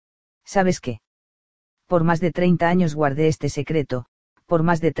 ¿Sabes qué? Por más de 30 años guardé este secreto, por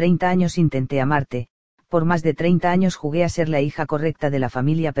más de 30 años intenté amarte, por más de 30 años jugué a ser la hija correcta de la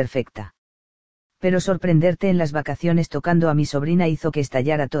familia perfecta. Pero sorprenderte en las vacaciones tocando a mi sobrina hizo que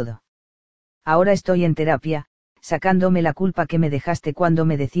estallara todo. Ahora estoy en terapia, sacándome la culpa que me dejaste cuando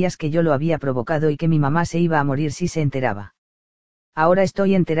me decías que yo lo había provocado y que mi mamá se iba a morir si se enteraba. Ahora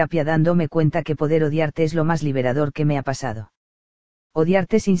estoy en terapia dándome cuenta que poder odiarte es lo más liberador que me ha pasado.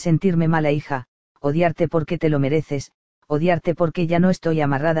 Odiarte sin sentirme mala hija, odiarte porque te lo mereces, odiarte porque ya no estoy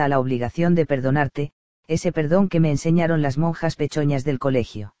amarrada a la obligación de perdonarte, ese perdón que me enseñaron las monjas pechoñas del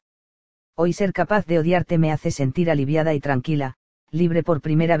colegio. Hoy ser capaz de odiarte me hace sentir aliviada y tranquila, libre por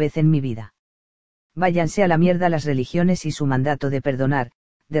primera vez en mi vida. Váyanse a la mierda las religiones y su mandato de perdonar,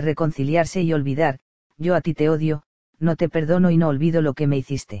 de reconciliarse y olvidar, yo a ti te odio, no te perdono y no olvido lo que me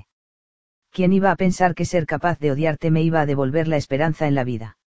hiciste. ¿Quién iba a pensar que ser capaz de odiarte me iba a devolver la esperanza en la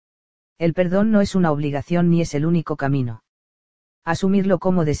vida? El perdón no es una obligación ni es el único camino. Asumirlo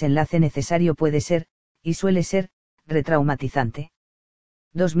como desenlace necesario puede ser, y suele ser, retraumatizante.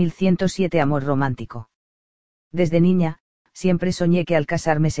 2107 Amor romántico. Desde niña, siempre soñé que al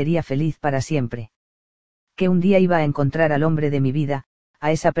casarme sería feliz para siempre. Que un día iba a encontrar al hombre de mi vida,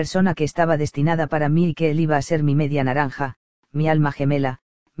 a esa persona que estaba destinada para mí y que él iba a ser mi media naranja, mi alma gemela,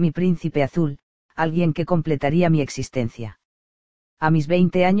 mi príncipe azul, alguien que completaría mi existencia. A mis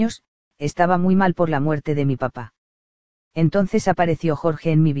 20 años, estaba muy mal por la muerte de mi papá. Entonces apareció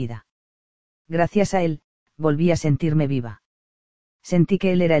Jorge en mi vida. Gracias a él, volví a sentirme viva. Sentí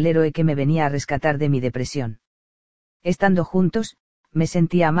que él era el héroe que me venía a rescatar de mi depresión. Estando juntos, me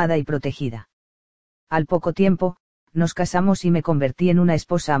sentía amada y protegida. Al poco tiempo, nos casamos y me convertí en una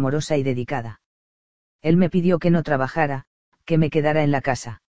esposa amorosa y dedicada. Él me pidió que no trabajara, que me quedara en la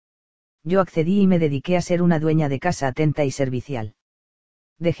casa. Yo accedí y me dediqué a ser una dueña de casa atenta y servicial.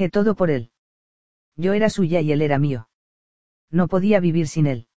 Dejé todo por él. Yo era suya y él era mío. No podía vivir sin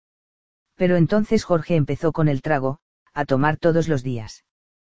él. Pero entonces Jorge empezó con el trago, a tomar todos los días.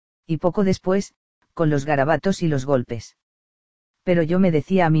 Y poco después, con los garabatos y los golpes. Pero yo me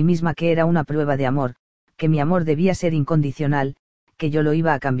decía a mí misma que era una prueba de amor, que mi amor debía ser incondicional, que yo lo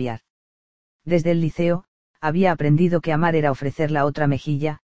iba a cambiar. Desde el liceo, había aprendido que amar era ofrecer la otra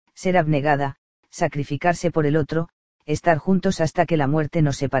mejilla, ser abnegada, sacrificarse por el otro, estar juntos hasta que la muerte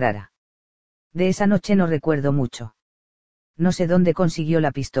nos separara. De esa noche no recuerdo mucho. No sé dónde consiguió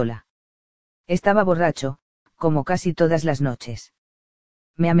la pistola. Estaba borracho, como casi todas las noches.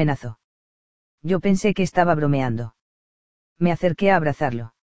 Me amenazó. Yo pensé que estaba bromeando. Me acerqué a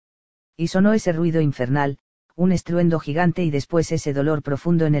abrazarlo. Y sonó ese ruido infernal, un estruendo gigante y después ese dolor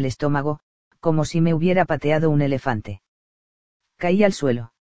profundo en el estómago, como si me hubiera pateado un elefante. Caí al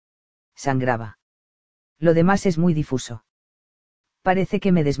suelo. Sangraba. Lo demás es muy difuso. Parece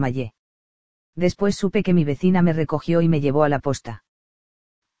que me desmayé. Después supe que mi vecina me recogió y me llevó a la posta.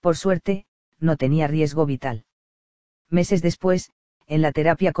 Por suerte, no tenía riesgo vital. Meses después, en la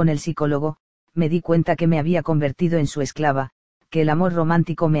terapia con el psicólogo, me di cuenta que me había convertido en su esclava, que el amor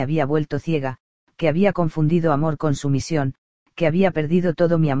romántico me había vuelto ciega, que había confundido amor con sumisión, que había perdido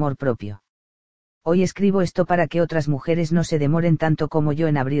todo mi amor propio. Hoy escribo esto para que otras mujeres no se demoren tanto como yo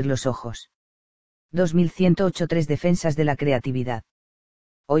en abrir los ojos. 2108 Tres defensas de la creatividad.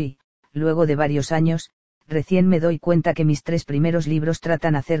 Hoy, luego de varios años, recién me doy cuenta que mis 3 primeros libros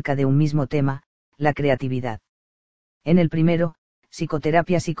tratan acerca de un mismo tema, la creatividad. En el primero,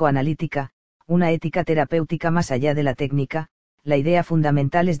 Psicoterapia psicoanalítica, una ética terapéutica más allá de la técnica, la idea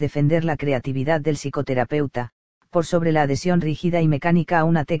fundamental es defender la creatividad del psicoterapeuta, por sobre la adhesión rígida y mecánica a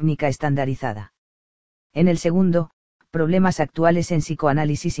una técnica estandarizada. En el segundo, Problemas actuales en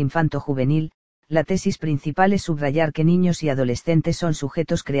psicoanálisis infanto-juvenil, la tesis principal es subrayar que niños y adolescentes son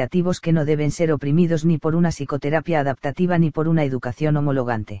sujetos creativos que no deben ser oprimidos ni por una psicoterapia adaptativa ni por una educación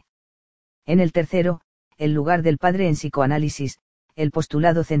homologante. En el tercero, El lugar del padre en psicoanálisis, el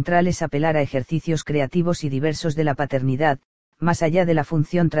postulado central es apelar a ejercicios creativos y diversos de la paternidad, más allá de la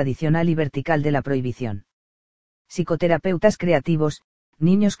función tradicional y vertical de la prohibición. Psicoterapeutas creativos,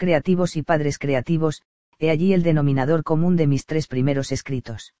 niños creativos y padres creativos, he allí el denominador común de mis 3 primeros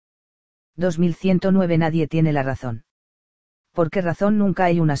escritos. 2109 Nadie tiene la razón. Porque razón nunca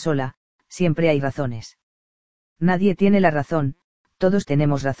hay una sola, siempre hay razones. Nadie tiene la razón, todos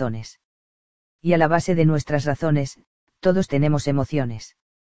tenemos razones. Y a la base de nuestras razones, todos tenemos emociones.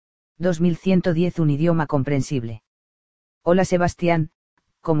 2110 Un idioma comprensible. Hola Sebastián,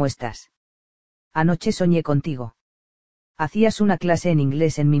 ¿cómo estás? Anoche soñé contigo. Hacías una clase en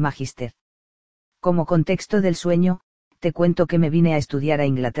inglés en mi magíster. Como contexto del sueño, te cuento que me vine a estudiar a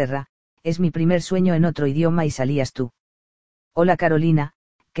Inglaterra, es mi primer sueño en otro idioma y salías tú. Hola Carolina,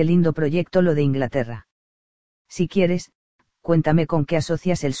 qué lindo proyecto lo de Inglaterra. Si quieres, cuéntame con qué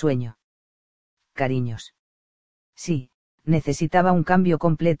asocias el sueño. Cariños. Sí, necesitaba un cambio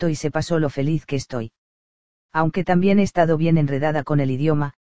completo y se pasó lo feliz que estoy. Aunque también he estado bien enredada con el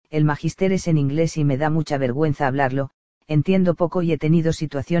idioma, el magíster es en inglés y me da mucha vergüenza hablarlo, entiendo poco y he tenido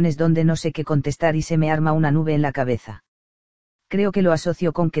situaciones donde no sé qué contestar y se me arma una nube en la cabeza. Creo que lo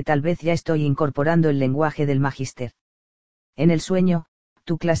asocio con que tal vez ya estoy incorporando el lenguaje del magíster. En el sueño,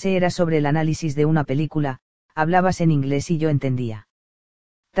 tu clase era sobre el análisis de una película, hablabas en inglés y yo entendía.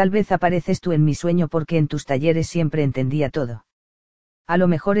 Tal vez apareces tú en mi sueño porque en tus talleres siempre entendía todo. A lo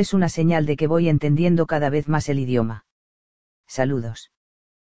mejor es una señal de que voy entendiendo cada vez más el idioma. Saludos.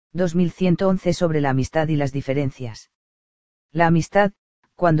 2111 Sobre la amistad y las diferencias. La amistad,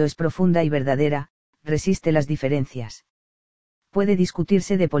 cuando es profunda y verdadera, resiste las diferencias. Puede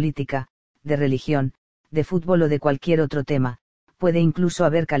discutirse de política, de religión, de fútbol o de cualquier otro tema, puede incluso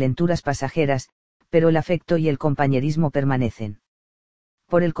haber calenturas pasajeras, pero el afecto y el compañerismo permanecen.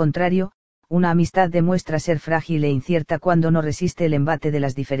 Por el contrario, una amistad demuestra ser frágil e incierta cuando no resiste el embate de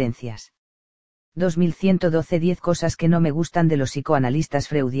las diferencias. 2112 10 cosas que no me gustan de los psicoanalistas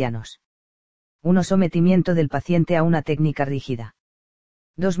freudianos. 1. Sometimiento del paciente a una técnica rígida.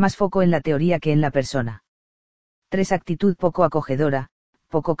 2. Más foco en la teoría que en la persona. 3. Actitud poco acogedora,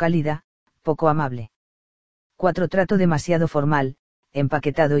 poco cálida, poco amable. 4. Trato demasiado formal,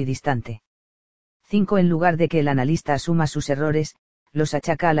 empaquetado y distante. 5. En lugar de que el analista asuma sus errores, los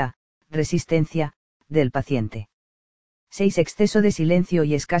achaca a la resistencia del paciente. 6. Exceso de silencio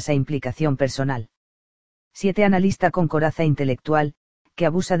y escasa implicación personal. 7. Analista con coraza intelectual, que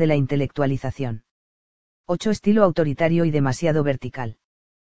abusa de la intelectualización. 8. Estilo autoritario y demasiado vertical.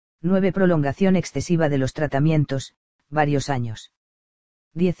 9. Prolongación excesiva de los tratamientos, varios años.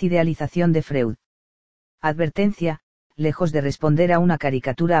 10. Idealización de Freud. Advertencia: lejos de responder a una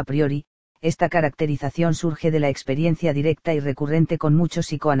caricatura a priori, esta caracterización surge de la experiencia directa y recurrente con muchos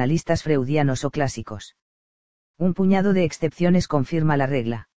psicoanalistas freudianos o clásicos. Un puñado de excepciones confirma la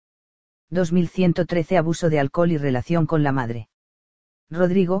regla. 2113. Abuso de alcohol y relación con la madre.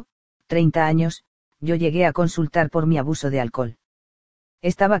 Rodrigo, 30 años, yo llegué a consultar por mi abuso de alcohol.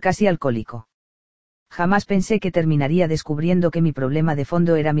 Estaba casi alcohólico. Jamás pensé que terminaría descubriendo que mi problema de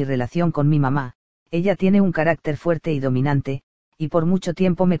fondo era mi relación con mi mamá. Ella tiene un carácter fuerte y dominante, y por mucho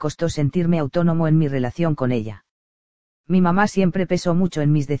tiempo me costó sentirme autónomo en mi relación con ella. Mi mamá siempre pesó mucho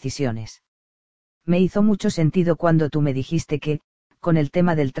en mis decisiones. Me hizo mucho sentido cuando tú me dijiste que, con el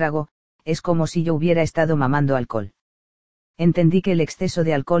tema del trago, es como si yo hubiera estado mamando alcohol. Entendí que el exceso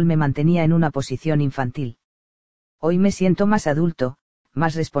de alcohol me mantenía en una posición infantil. Hoy me siento más adulto,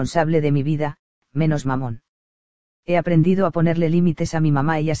 más responsable de mi vida, menos mamón. He aprendido a ponerle límites a mi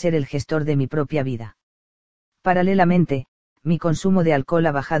mamá y a ser el gestor de mi propia vida. Paralelamente, mi consumo de alcohol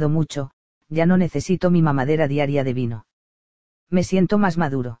ha bajado mucho, ya no necesito mi mamadera diaria de vino. Me siento más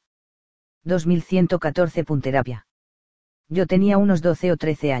maduro. 2114. Terapia. Yo tenía unos 12 o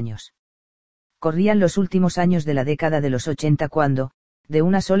 13 años. Corrían los últimos años de la década de los 80 cuando, de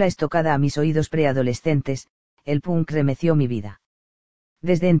una sola estocada a mis oídos preadolescentes, el punk remeció mi vida.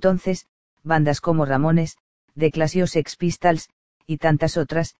 Desde entonces, bandas como Ramones, The Clash o Sex Pistols, y tantas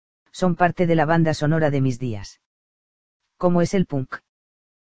otras, son parte de la banda sonora de mis días. ¿Cómo es el punk?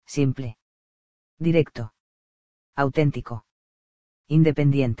 Simple. Directo. Auténtico.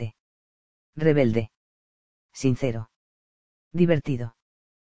 Independiente. Rebelde. Sincero. Divertido.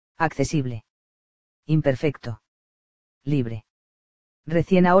 Accesible. Imperfecto. Libre.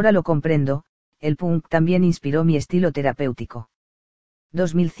 Recién ahora lo comprendo, el punk también inspiró mi estilo terapéutico.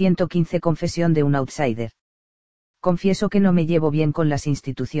 2115. Confesión de un outsider. Confieso que no me llevo bien con las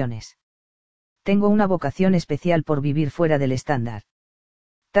instituciones. Tengo una vocación especial por vivir fuera del estándar.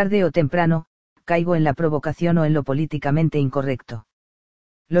 Tarde o temprano, caigo en la provocación o en lo políticamente incorrecto.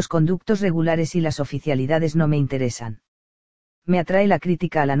 Los conductos regulares y las oficialidades no me interesan. Me atrae la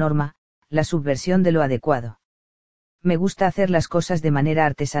crítica a la norma, la subversión de lo adecuado. Me gusta hacer las cosas de manera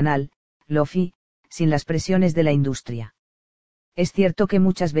artesanal, lo-fi, sin las presiones de la industria. Es cierto que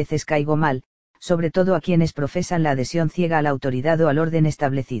muchas veces caigo mal, sobre todo a quienes profesan la adhesión ciega a la autoridad o al orden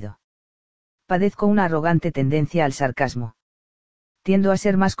establecido. Padezco una arrogante tendencia al sarcasmo. Tiendo a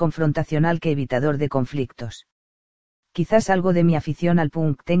ser más confrontacional que evitador de conflictos. Quizás algo de mi afición al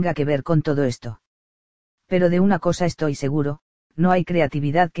punk tenga que ver con todo esto. Pero de una cosa estoy seguro, no hay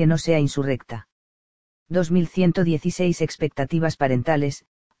creatividad que no sea insurrecta. 2116. Expectativas parentales,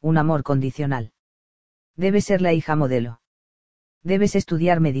 un amor condicional. Debes ser la hija modelo. Debes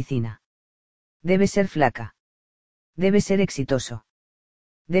estudiar medicina. Debes ser flaca. Debes ser exitoso.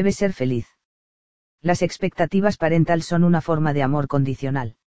 Debes ser feliz. Las expectativas parental son una forma de amor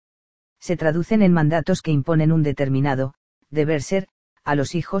condicional. Se traducen en mandatos que imponen un determinado deber ser a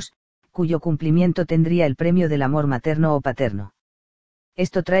los hijos, cuyo cumplimiento tendría el premio del amor materno o paterno.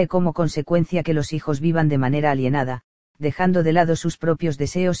 Esto trae como consecuencia que los hijos vivan de manera alienada, dejando de lado sus propios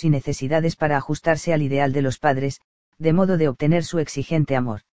deseos y necesidades para ajustarse al ideal de los padres, de modo de obtener su exigente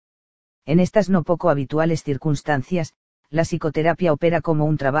amor. En estas no poco habituales circunstancias, la psicoterapia opera como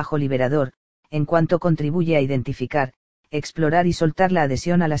un trabajo liberador, en cuanto contribuye a identificar, explorar y soltar la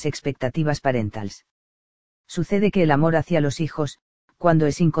adhesión a las expectativas parentales. Sucede que el amor hacia los hijos, cuando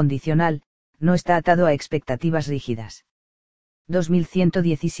es incondicional, no está atado a expectativas rígidas.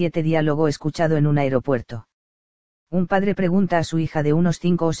 2117. Diálogo escuchado en un aeropuerto. Un padre pregunta a su hija de unos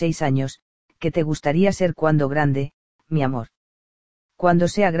 5 o 6 años, ¿qué te gustaría ser cuando grande, mi amor? Cuando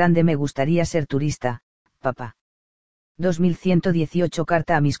sea grande me gustaría ser turista, papá. 2118.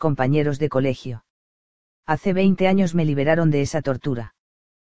 Carta a mis compañeros de colegio. Hace 20 años me liberaron de esa tortura.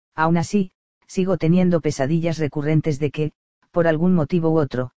 Aún así, sigo teniendo pesadillas recurrentes de que, por algún motivo u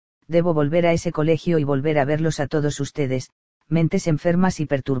otro, debo volver a ese colegio y volver a verlos a todos ustedes, mentes enfermas y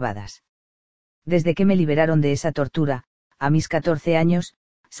perturbadas. Desde que me liberaron de esa tortura, a mis 14 años,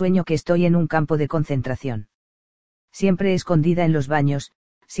 sueño que estoy en un campo de concentración. Siempre escondida en los baños,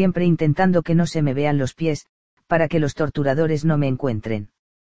 siempre intentando que no se me vean los pies, para que los torturadores no me encuentren.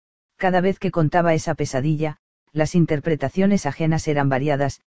 Cada vez que contaba esa pesadilla, las interpretaciones ajenas eran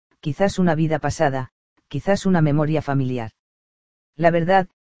variadas, quizás una vida pasada, quizás una memoria familiar. La verdad,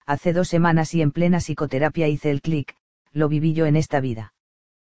 hace 2 semanas y en plena psicoterapia hice el clic, lo viví yo en esta vida.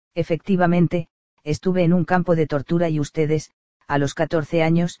 Efectivamente, estuve en un campo de tortura y ustedes, a los 14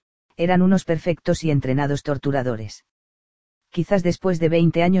 años, eran unos perfectos y entrenados torturadores. Quizás después de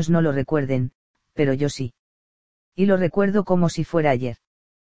 20 años no lo recuerden, pero yo sí. Y lo recuerdo como si fuera ayer.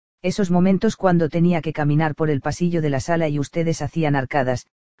 Esos momentos cuando tenía que caminar por el pasillo de la sala y ustedes hacían arcadas,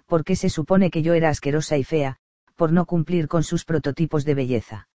 porque se supone que yo era asquerosa y fea, por no cumplir con sus prototipos de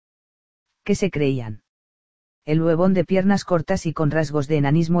belleza. ¿Qué se creían? El huevón de piernas cortas y con rasgos de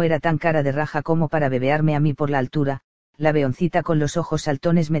enanismo era tan cara de raja como para bebearme a mí por la altura, la beoncita con los ojos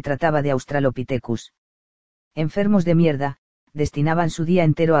saltones me trataba de Australopithecus. Enfermos de mierda, destinaban su día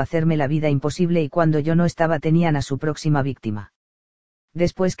entero a hacerme la vida imposible y cuando yo no estaba tenían a su próxima víctima.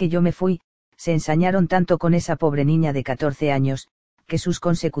 Después que yo me fui, se ensañaron tanto con esa pobre niña de 14 años, que sus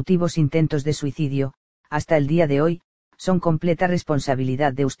consecutivos intentos de suicidio, hasta el día de hoy, son completa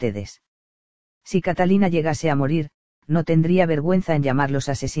responsabilidad de ustedes. Si Catalina llegase a morir, no tendría vergüenza en llamarlos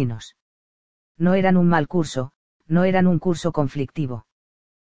asesinos. No eran un mal curso, no eran un curso conflictivo.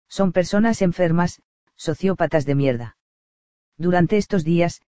 Son personas enfermas, sociópatas de mierda. Durante estos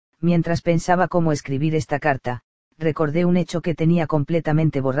días, mientras pensaba cómo escribir esta carta, recordé un hecho que tenía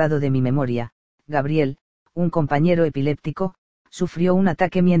completamente borrado de mi memoria. Gabriel, un compañero epiléptico, sufrió un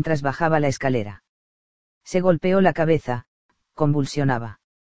ataque mientras bajaba la escalera. Se golpeó la cabeza, convulsionaba.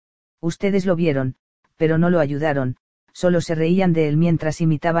 Ustedes lo vieron, pero no lo ayudaron, solo se reían de él mientras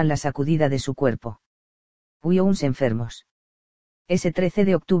imitaban la sacudida de su cuerpo. Huyó uns enfermos. Ese 13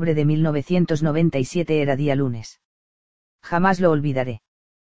 de octubre de 1997 era día lunes. Jamás lo olvidaré.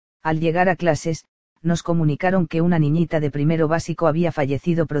 Al llegar a clases, nos comunicaron que una niñita de primero básico había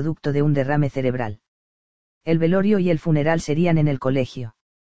fallecido producto de un derrame cerebral. El velorio y el funeral serían en el colegio.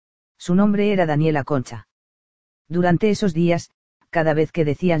 Su nombre era Daniela Concha. Durante esos días, cada vez que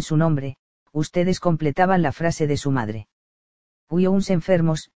decían su nombre, ustedes completaban la frase de su madre. Huyó uns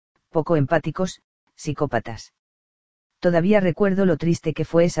enfermos, poco empáticos, psicópatas. Todavía recuerdo lo triste que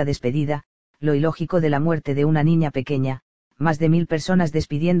fue esa despedida, lo ilógico de la muerte de una niña pequeña, más de 1000 personas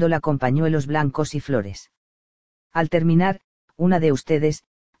despidiéndola con pañuelos blancos y flores. Al terminar, una de ustedes,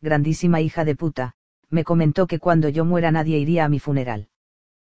 grandísima hija de puta, me comentó que cuando yo muera nadie iría a mi funeral.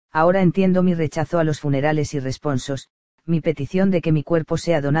 Ahora entiendo mi rechazo a los funerales irresponsos, mi petición de que mi cuerpo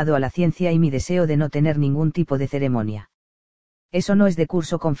sea donado a la ciencia y mi deseo de no tener ningún tipo de ceremonia. Eso no es de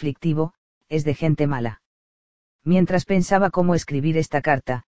curso conflictivo, es de gente mala. Mientras pensaba cómo escribir esta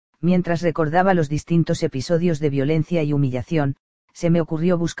carta, mientras recordaba los distintos episodios de violencia y humillación, se me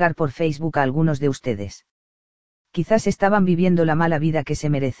ocurrió buscar por Facebook a algunos de ustedes. Quizás estaban viviendo la mala vida que se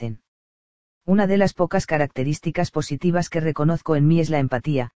merecen. Una de las pocas características positivas que reconozco en mí es la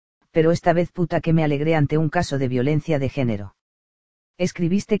empatía, pero esta vez puta que me alegré ante un caso de violencia de género.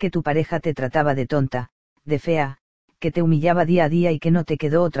 Escribiste que tu pareja te trataba de tonta, de fea, que te humillaba día a día y que no te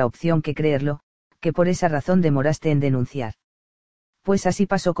quedó otra opción que creerlo, que por esa razón demoraste en denunciar. Pues así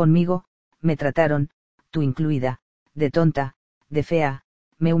pasó conmigo, me trataron, tú incluida, de tonta, de fea,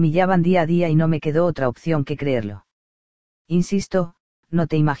 me humillaban día a día y no me quedó otra opción que creerlo. Insisto, no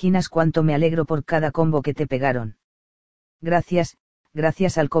te imaginas cuánto me alegro por cada combo que te pegaron. Gracias,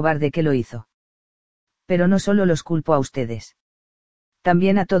 gracias al cobarde que lo hizo. Pero no solo los culpo a ustedes.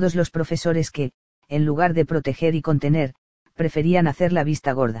 También a todos los profesores que, en lugar de proteger y contener, preferían hacer la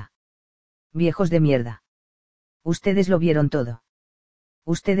vista gorda. Viejos de mierda. Ustedes lo vieron todo.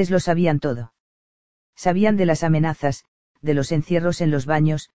 Ustedes lo sabían todo. Sabían de las amenazas, de los encierros en los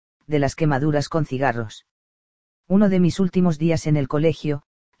baños, de las quemaduras con cigarros. Uno de mis últimos días en el colegio,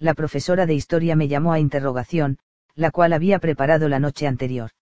 la profesora de historia me llamó a interrogación, la cual había preparado la noche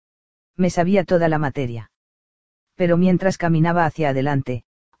anterior. Me sabía toda la materia. Pero mientras caminaba hacia adelante,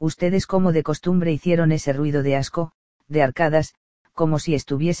 ustedes como de costumbre hicieron ese ruido de asco, de arcadas, como si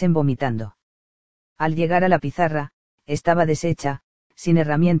estuviesen vomitando. Al llegar a la pizarra, estaba deshecha, sin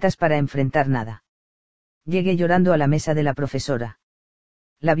herramientas para enfrentar nada. Llegué llorando a la mesa de la profesora.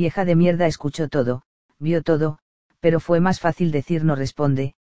 La vieja de mierda escuchó todo, vio todo, pero fue más fácil decir no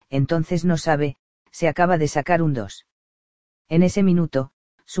responde, entonces no sabe, se acaba de sacar un 2. En ese minuto,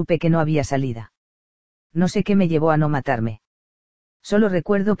 supe que no había salida. No sé qué me llevó a no matarme. Solo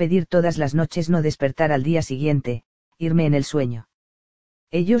recuerdo pedir todas las noches no despertar al día siguiente, irme en el sueño.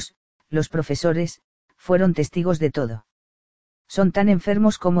 Ellos, los profesores, fueron testigos de todo. Son tan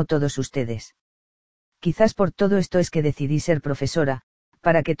enfermos como todos ustedes. Quizás por todo esto es que decidí ser profesora,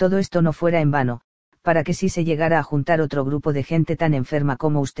 para que todo esto no fuera en vano, para que si se llegara a juntar otro grupo de gente tan enferma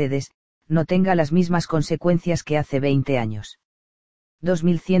como ustedes, no tenga las mismas consecuencias que hace 20 años.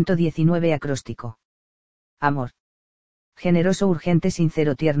 2119 acróstico. Amor. Generoso, urgente,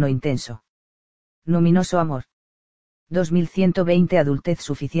 sincero, tierno, intenso. Luminoso amor. 2120 adultez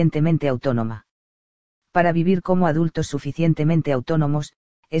suficientemente autónoma. Para vivir como adultos suficientemente autónomos,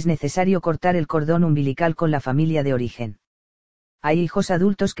 es necesario cortar el cordón umbilical con la familia de origen. Hay hijos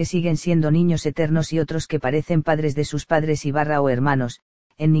adultos que siguen siendo niños eternos y otros que parecen padres de sus padres o hermanos,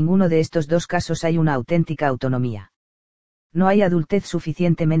 en ninguno de estos dos casos hay una auténtica autonomía. No hay adultez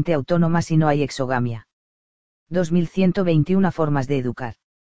suficientemente autónoma si no hay exogamia. 2121 formas de educar.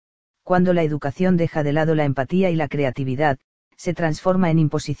 Cuando la educación deja de lado la empatía y la creatividad, se transforma en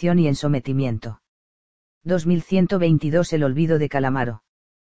imposición y en sometimiento. 2122 El olvido de Calamaro.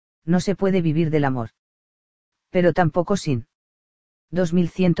 No se puede vivir del amor. Pero tampoco sin.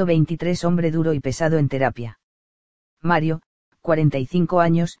 2123 Hombre duro y pesado en terapia. Mario, 45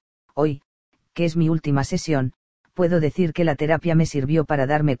 años, hoy, que es mi última sesión, puedo decir que la terapia me sirvió para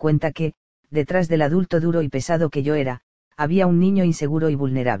darme cuenta que, detrás del adulto duro y pesado que yo era, había un niño inseguro y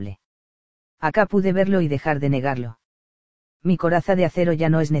vulnerable. Acá pude verlo y dejar de negarlo. Mi coraza de acero ya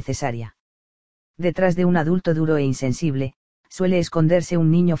no es necesaria. Detrás de un adulto duro e insensible, suele esconderse un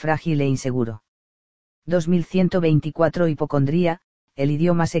niño frágil e inseguro. 2124 Hipocondría, el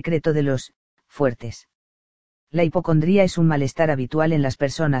idioma secreto de los fuertes. La hipocondría es un malestar habitual en las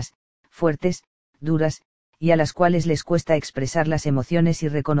personas, fuertes, duras, y a las cuales les cuesta expresar las emociones y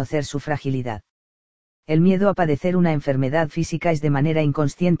reconocer su fragilidad. El miedo a padecer una enfermedad física es de manera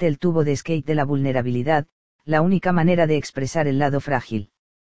inconsciente el tubo de escape de la vulnerabilidad, la única manera de expresar el lado frágil.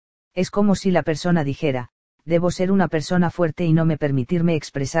 Es como si la persona dijera, debo ser una persona fuerte y no me permitirme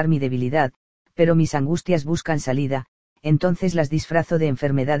expresar mi debilidad, pero mis angustias buscan salida, entonces las disfrazo de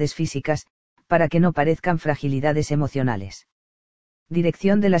enfermedades físicas, para que no parezcan fragilidades emocionales.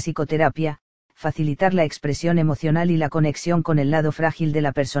 Dirección de la psicoterapia, facilitar la expresión emocional y la conexión con el lado frágil de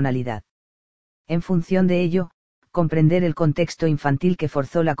la personalidad. En función de ello, comprender el contexto infantil que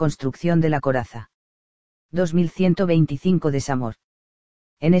forzó la construcción de la coraza. 2125 Desamor.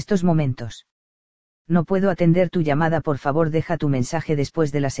 En estos momentos. No puedo atender tu llamada, por favor deja tu mensaje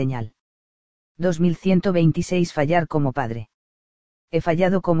después de la señal. 2126 Fallar como padre. He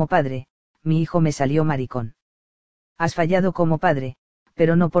fallado como padre, mi hijo me salió maricón. Has fallado como padre,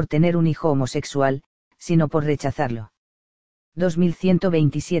 pero no por tener un hijo homosexual, sino por rechazarlo.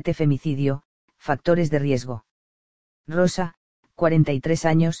 2127 Femicidio, factores de riesgo. Rosa, 43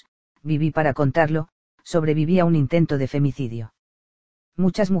 años, viví para contarlo, sobreviví a un intento de femicidio.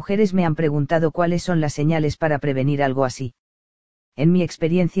 Muchas mujeres me han preguntado cuáles son las señales para prevenir algo así. En mi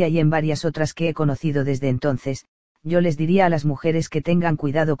experiencia y en varias otras que he conocido desde entonces, yo les diría a las mujeres que tengan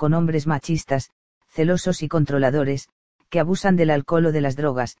cuidado con hombres machistas, celosos y controladores, que abusan del alcohol o de las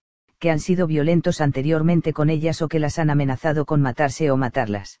drogas, que han sido violentos anteriormente con ellas o que las han amenazado con matarse o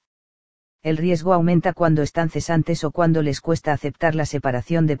matarlas. El riesgo aumenta cuando están cesantes o cuando les cuesta aceptar la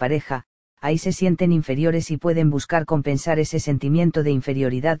separación de pareja, ahí se sienten inferiores y pueden buscar compensar ese sentimiento de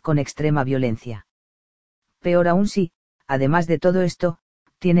inferioridad con extrema violencia. Peor aún si, además de todo esto,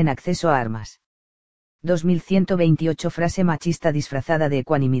 tienen acceso a armas. 2128 Frase machista disfrazada de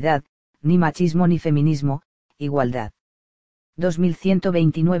ecuanimidad, ni machismo ni feminismo, igualdad.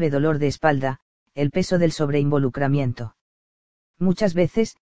 2129 Dolor de espalda, el peso del sobreinvolucramiento. Muchas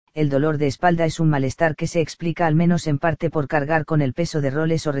veces, el dolor de espalda es un malestar que se explica al menos en parte por cargar con el peso de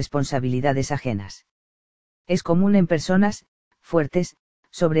roles o responsabilidades ajenas. Es común en personas, fuertes,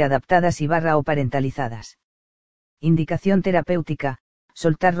 sobreadaptadas y o parentalizadas. Indicación terapéutica,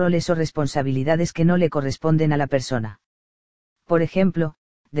 soltar roles o responsabilidades que no le corresponden a la persona. Por ejemplo,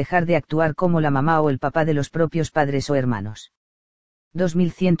 dejar de actuar como la mamá o el papá de los propios padres o hermanos.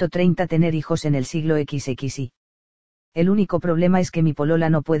 2130 Tener hijos en el siglo XXI. El único problema es que mi polola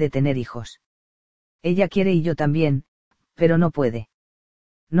no puede tener hijos. Ella quiere y yo también, pero no puede.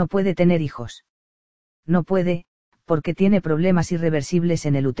 No puede tener hijos. No puede, porque tiene problemas irreversibles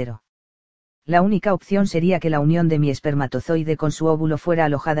en el útero. La única opción sería que la unión de mi espermatozoide con su óvulo fuera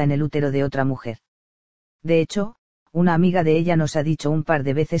alojada en el útero de otra mujer. De hecho, una amiga de ella nos ha dicho un par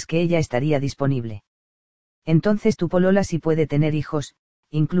de veces que ella estaría disponible. Entonces tu polola sí puede tener hijos,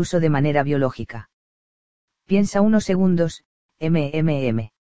 incluso de manera biológica. Piensa unos segundos,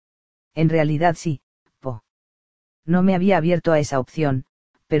 En realidad sí, po. No me había abierto a esa opción,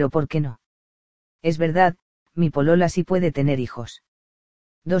 pero ¿por qué no? Es verdad, mi polola sí puede tener hijos.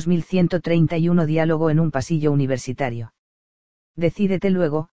 2131 Diálogo en un pasillo universitario. Decídete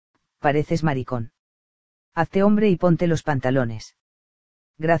luego, pareces maricón. Hazte hombre y ponte los pantalones.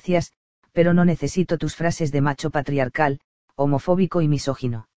 Gracias, pero no necesito tus frases de macho patriarcal, homofóbico y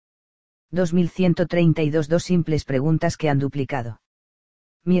misógino. 2132 Dos simples preguntas que han duplicado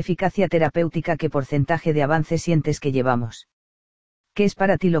mi eficacia terapéutica. ¿Qué porcentaje de avance sientes que llevamos? ¿Qué es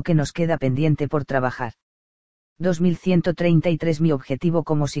para ti lo que nos queda pendiente por trabajar? 2133 Mi objetivo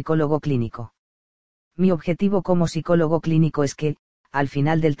como psicólogo clínico. Mi objetivo como psicólogo clínico es que, al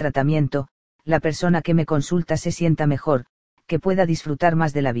final del tratamiento, la persona que me consulta se sienta mejor, que pueda disfrutar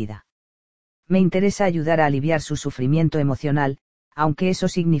más de la vida. Me interesa ayudar a aliviar su sufrimiento emocional, Aunque eso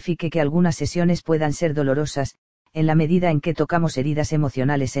signifique que algunas sesiones puedan ser dolorosas, en la medida en que tocamos heridas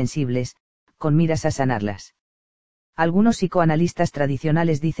emocionales sensibles, con miras a sanarlas. Algunos psicoanalistas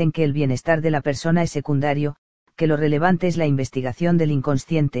tradicionales dicen que el bienestar de la persona es secundario, que lo relevante es la investigación del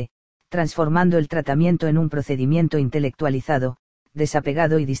inconsciente, transformando el tratamiento en un procedimiento intelectualizado,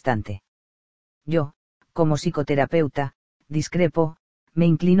 desapegado y distante. Yo, como psicoterapeuta, discrepo, me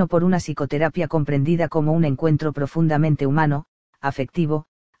inclino por una psicoterapia comprendida como un encuentro profundamente humano, afectivo,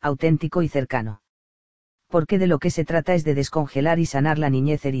 auténtico y cercano. Porque de lo que se trata es de descongelar y sanar la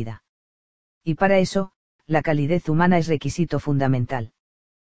niñez herida. Y para eso, la calidez humana es requisito fundamental.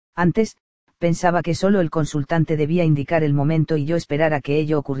 Antes, pensaba que solo el consultante debía indicar el momento y yo esperar a que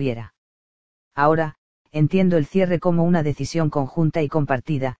ello ocurriera. Ahora, entiendo el cierre como una decisión conjunta y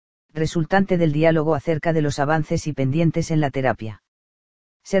compartida, resultante del diálogo acerca de los avances y pendientes en la terapia.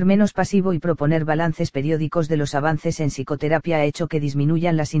 Ser menos pasivo y proponer balances periódicos de los avances en psicoterapia ha hecho que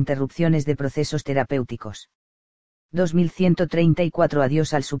disminuyan las interrupciones de procesos terapéuticos. 2134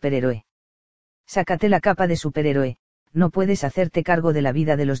 Adiós al superhéroe. Sácate la capa de superhéroe, no puedes hacerte cargo de la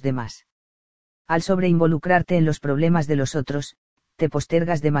vida de los demás. Al sobreinvolucrarte en los problemas de los otros, te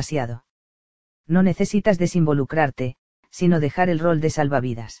postergas demasiado. No necesitas desinvolucrarte, sino dejar el rol de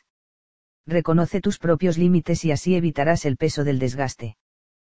salvavidas. Reconoce tus propios límites y así evitarás el peso del desgaste.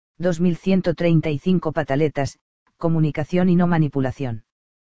 2135 Pataletas, comunicación y no manipulación.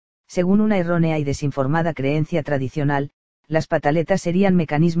 Según una errónea y desinformada creencia tradicional, las pataletas serían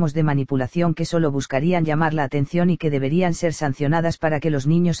mecanismos de manipulación que solo buscarían llamar la atención y que deberían ser sancionadas para que los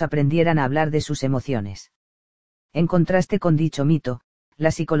niños aprendieran a hablar de sus emociones. En contraste con dicho mito,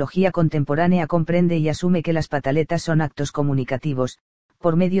 la psicología contemporánea comprende y asume que las pataletas son actos comunicativos,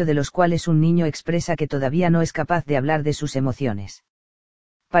 por medio de los cuales un niño expresa que todavía no es capaz de hablar de sus emociones.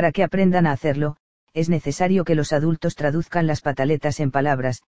 Para que aprendan a hacerlo, es necesario que los adultos traduzcan las pataletas en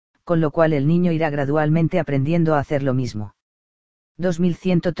palabras, con lo cual el niño irá gradualmente aprendiendo a hacer lo mismo.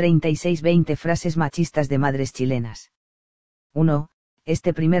 2136 20 frases machistas de madres chilenas. 1.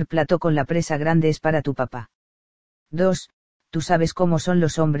 Este primer plato con la presa grande es para tu papá. 2. Tú sabes cómo son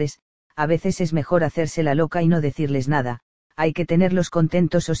los hombres, a veces es mejor hacerse la loca y no decirles nada, hay que tenerlos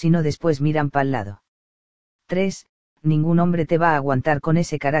contentos o si no después miran pa'l lado. 3. Ningún hombre te va a aguantar con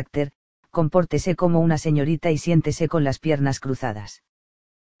ese carácter, compórtese como una señorita y siéntese con las piernas cruzadas.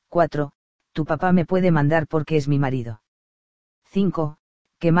 4. Tu papá me puede mandar porque es mi marido. 5.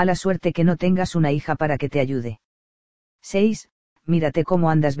 Qué mala suerte que no tengas una hija para que te ayude. 6. Mírate cómo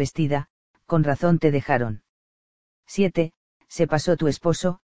andas vestida, con razón te dejaron. 7. Se pasó tu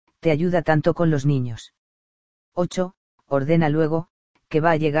esposo, te ayuda tanto con los niños. 8. Ordena luego, que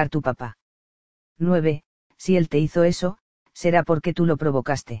va a llegar tu papá. 9. Si él te hizo eso, será porque tú lo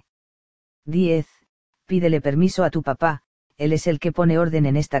provocaste. 10. Pídele permiso a tu papá, él es el que pone orden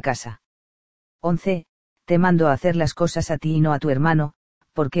en esta casa. 11. Te mando a hacer las cosas a ti y no a tu hermano,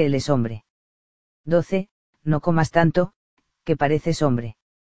 porque él es hombre. 12. No comas tanto, que pareces hombre.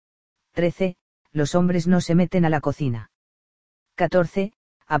 13. Los hombres no se meten a la cocina. 14.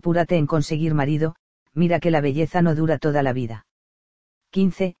 Apúrate en conseguir marido, mira que la belleza no dura toda la vida.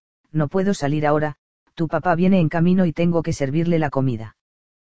 15. No puedo salir ahora, tu papá viene en camino y tengo que servirle la comida.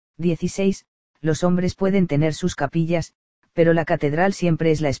 16. Los hombres pueden tener sus capillas, pero la catedral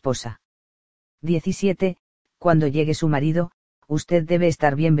siempre es la esposa. 17. Cuando llegue su marido, usted debe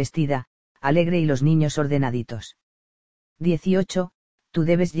estar bien vestida, alegre y los niños ordenaditos. 18. Tú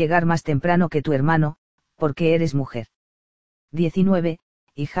debes llegar más temprano que tu hermano, porque eres mujer. 19.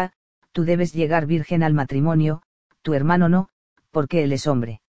 Hija, tú debes llegar virgen al matrimonio, tu hermano no, porque él es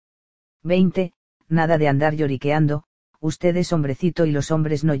hombre. 20. Nada de andar lloriqueando, usted es hombrecito y los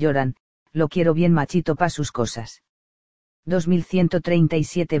hombres no lloran, lo quiero bien machito pa' sus cosas.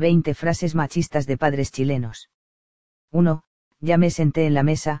 2137 20 frases machistas de padres chilenos. 1. Ya me senté en la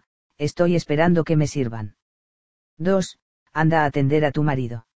mesa, estoy esperando que me sirvan. 2. Anda a atender a tu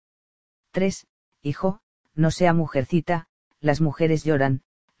marido. 3. Hijo, no sea mujercita, las mujeres lloran,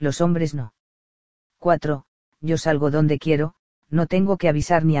 los hombres no. 4. Yo salgo donde quiero, no tengo que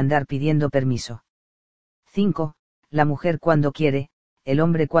avisar ni andar pidiendo permiso. 5. La mujer cuando quiere, el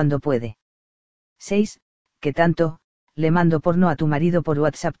hombre cuando puede. 6. ¿Qué tanto? Le mando porno a tu marido por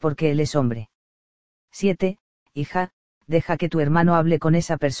WhatsApp porque él es hombre. 7. Hija, deja que tu hermano hable con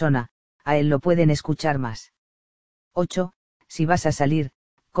esa persona, a él lo pueden escuchar más. 8. Si vas a salir,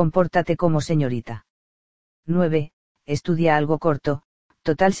 compórtate como señorita. 9. Estudia algo corto,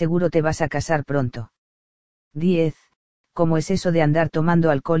 total seguro te vas a casar pronto. 10. ¿Cómo es eso de andar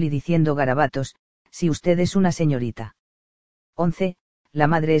tomando alcohol y diciendo garabatos, si usted es una señorita? 11. La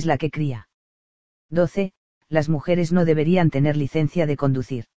madre es la que cría. 12. las mujeres no deberían tener licencia de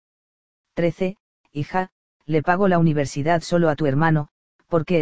conducir. 13. Hija, le pago la universidad solo a tu hermano, porque